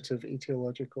definitive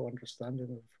etiological understanding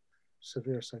of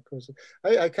severe psychosis.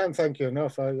 I can't thank you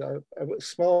enough. I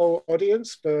small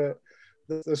audience, but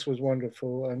this was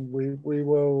wonderful, and we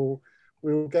will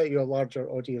get you a larger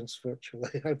audience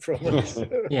virtually, I promise.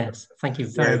 Yes, thank you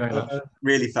very much.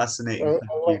 Really fascinating.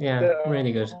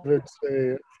 Really good.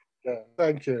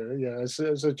 Thank you. Yeah,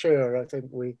 as a chair, I think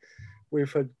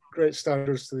we've had great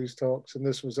standards to these talks, and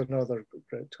this was another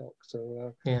great talk.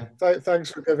 So thanks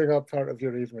for giving up part of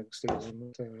your evening,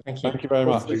 Stephen. Thank you. Thank you very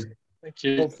much. Thank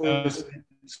you.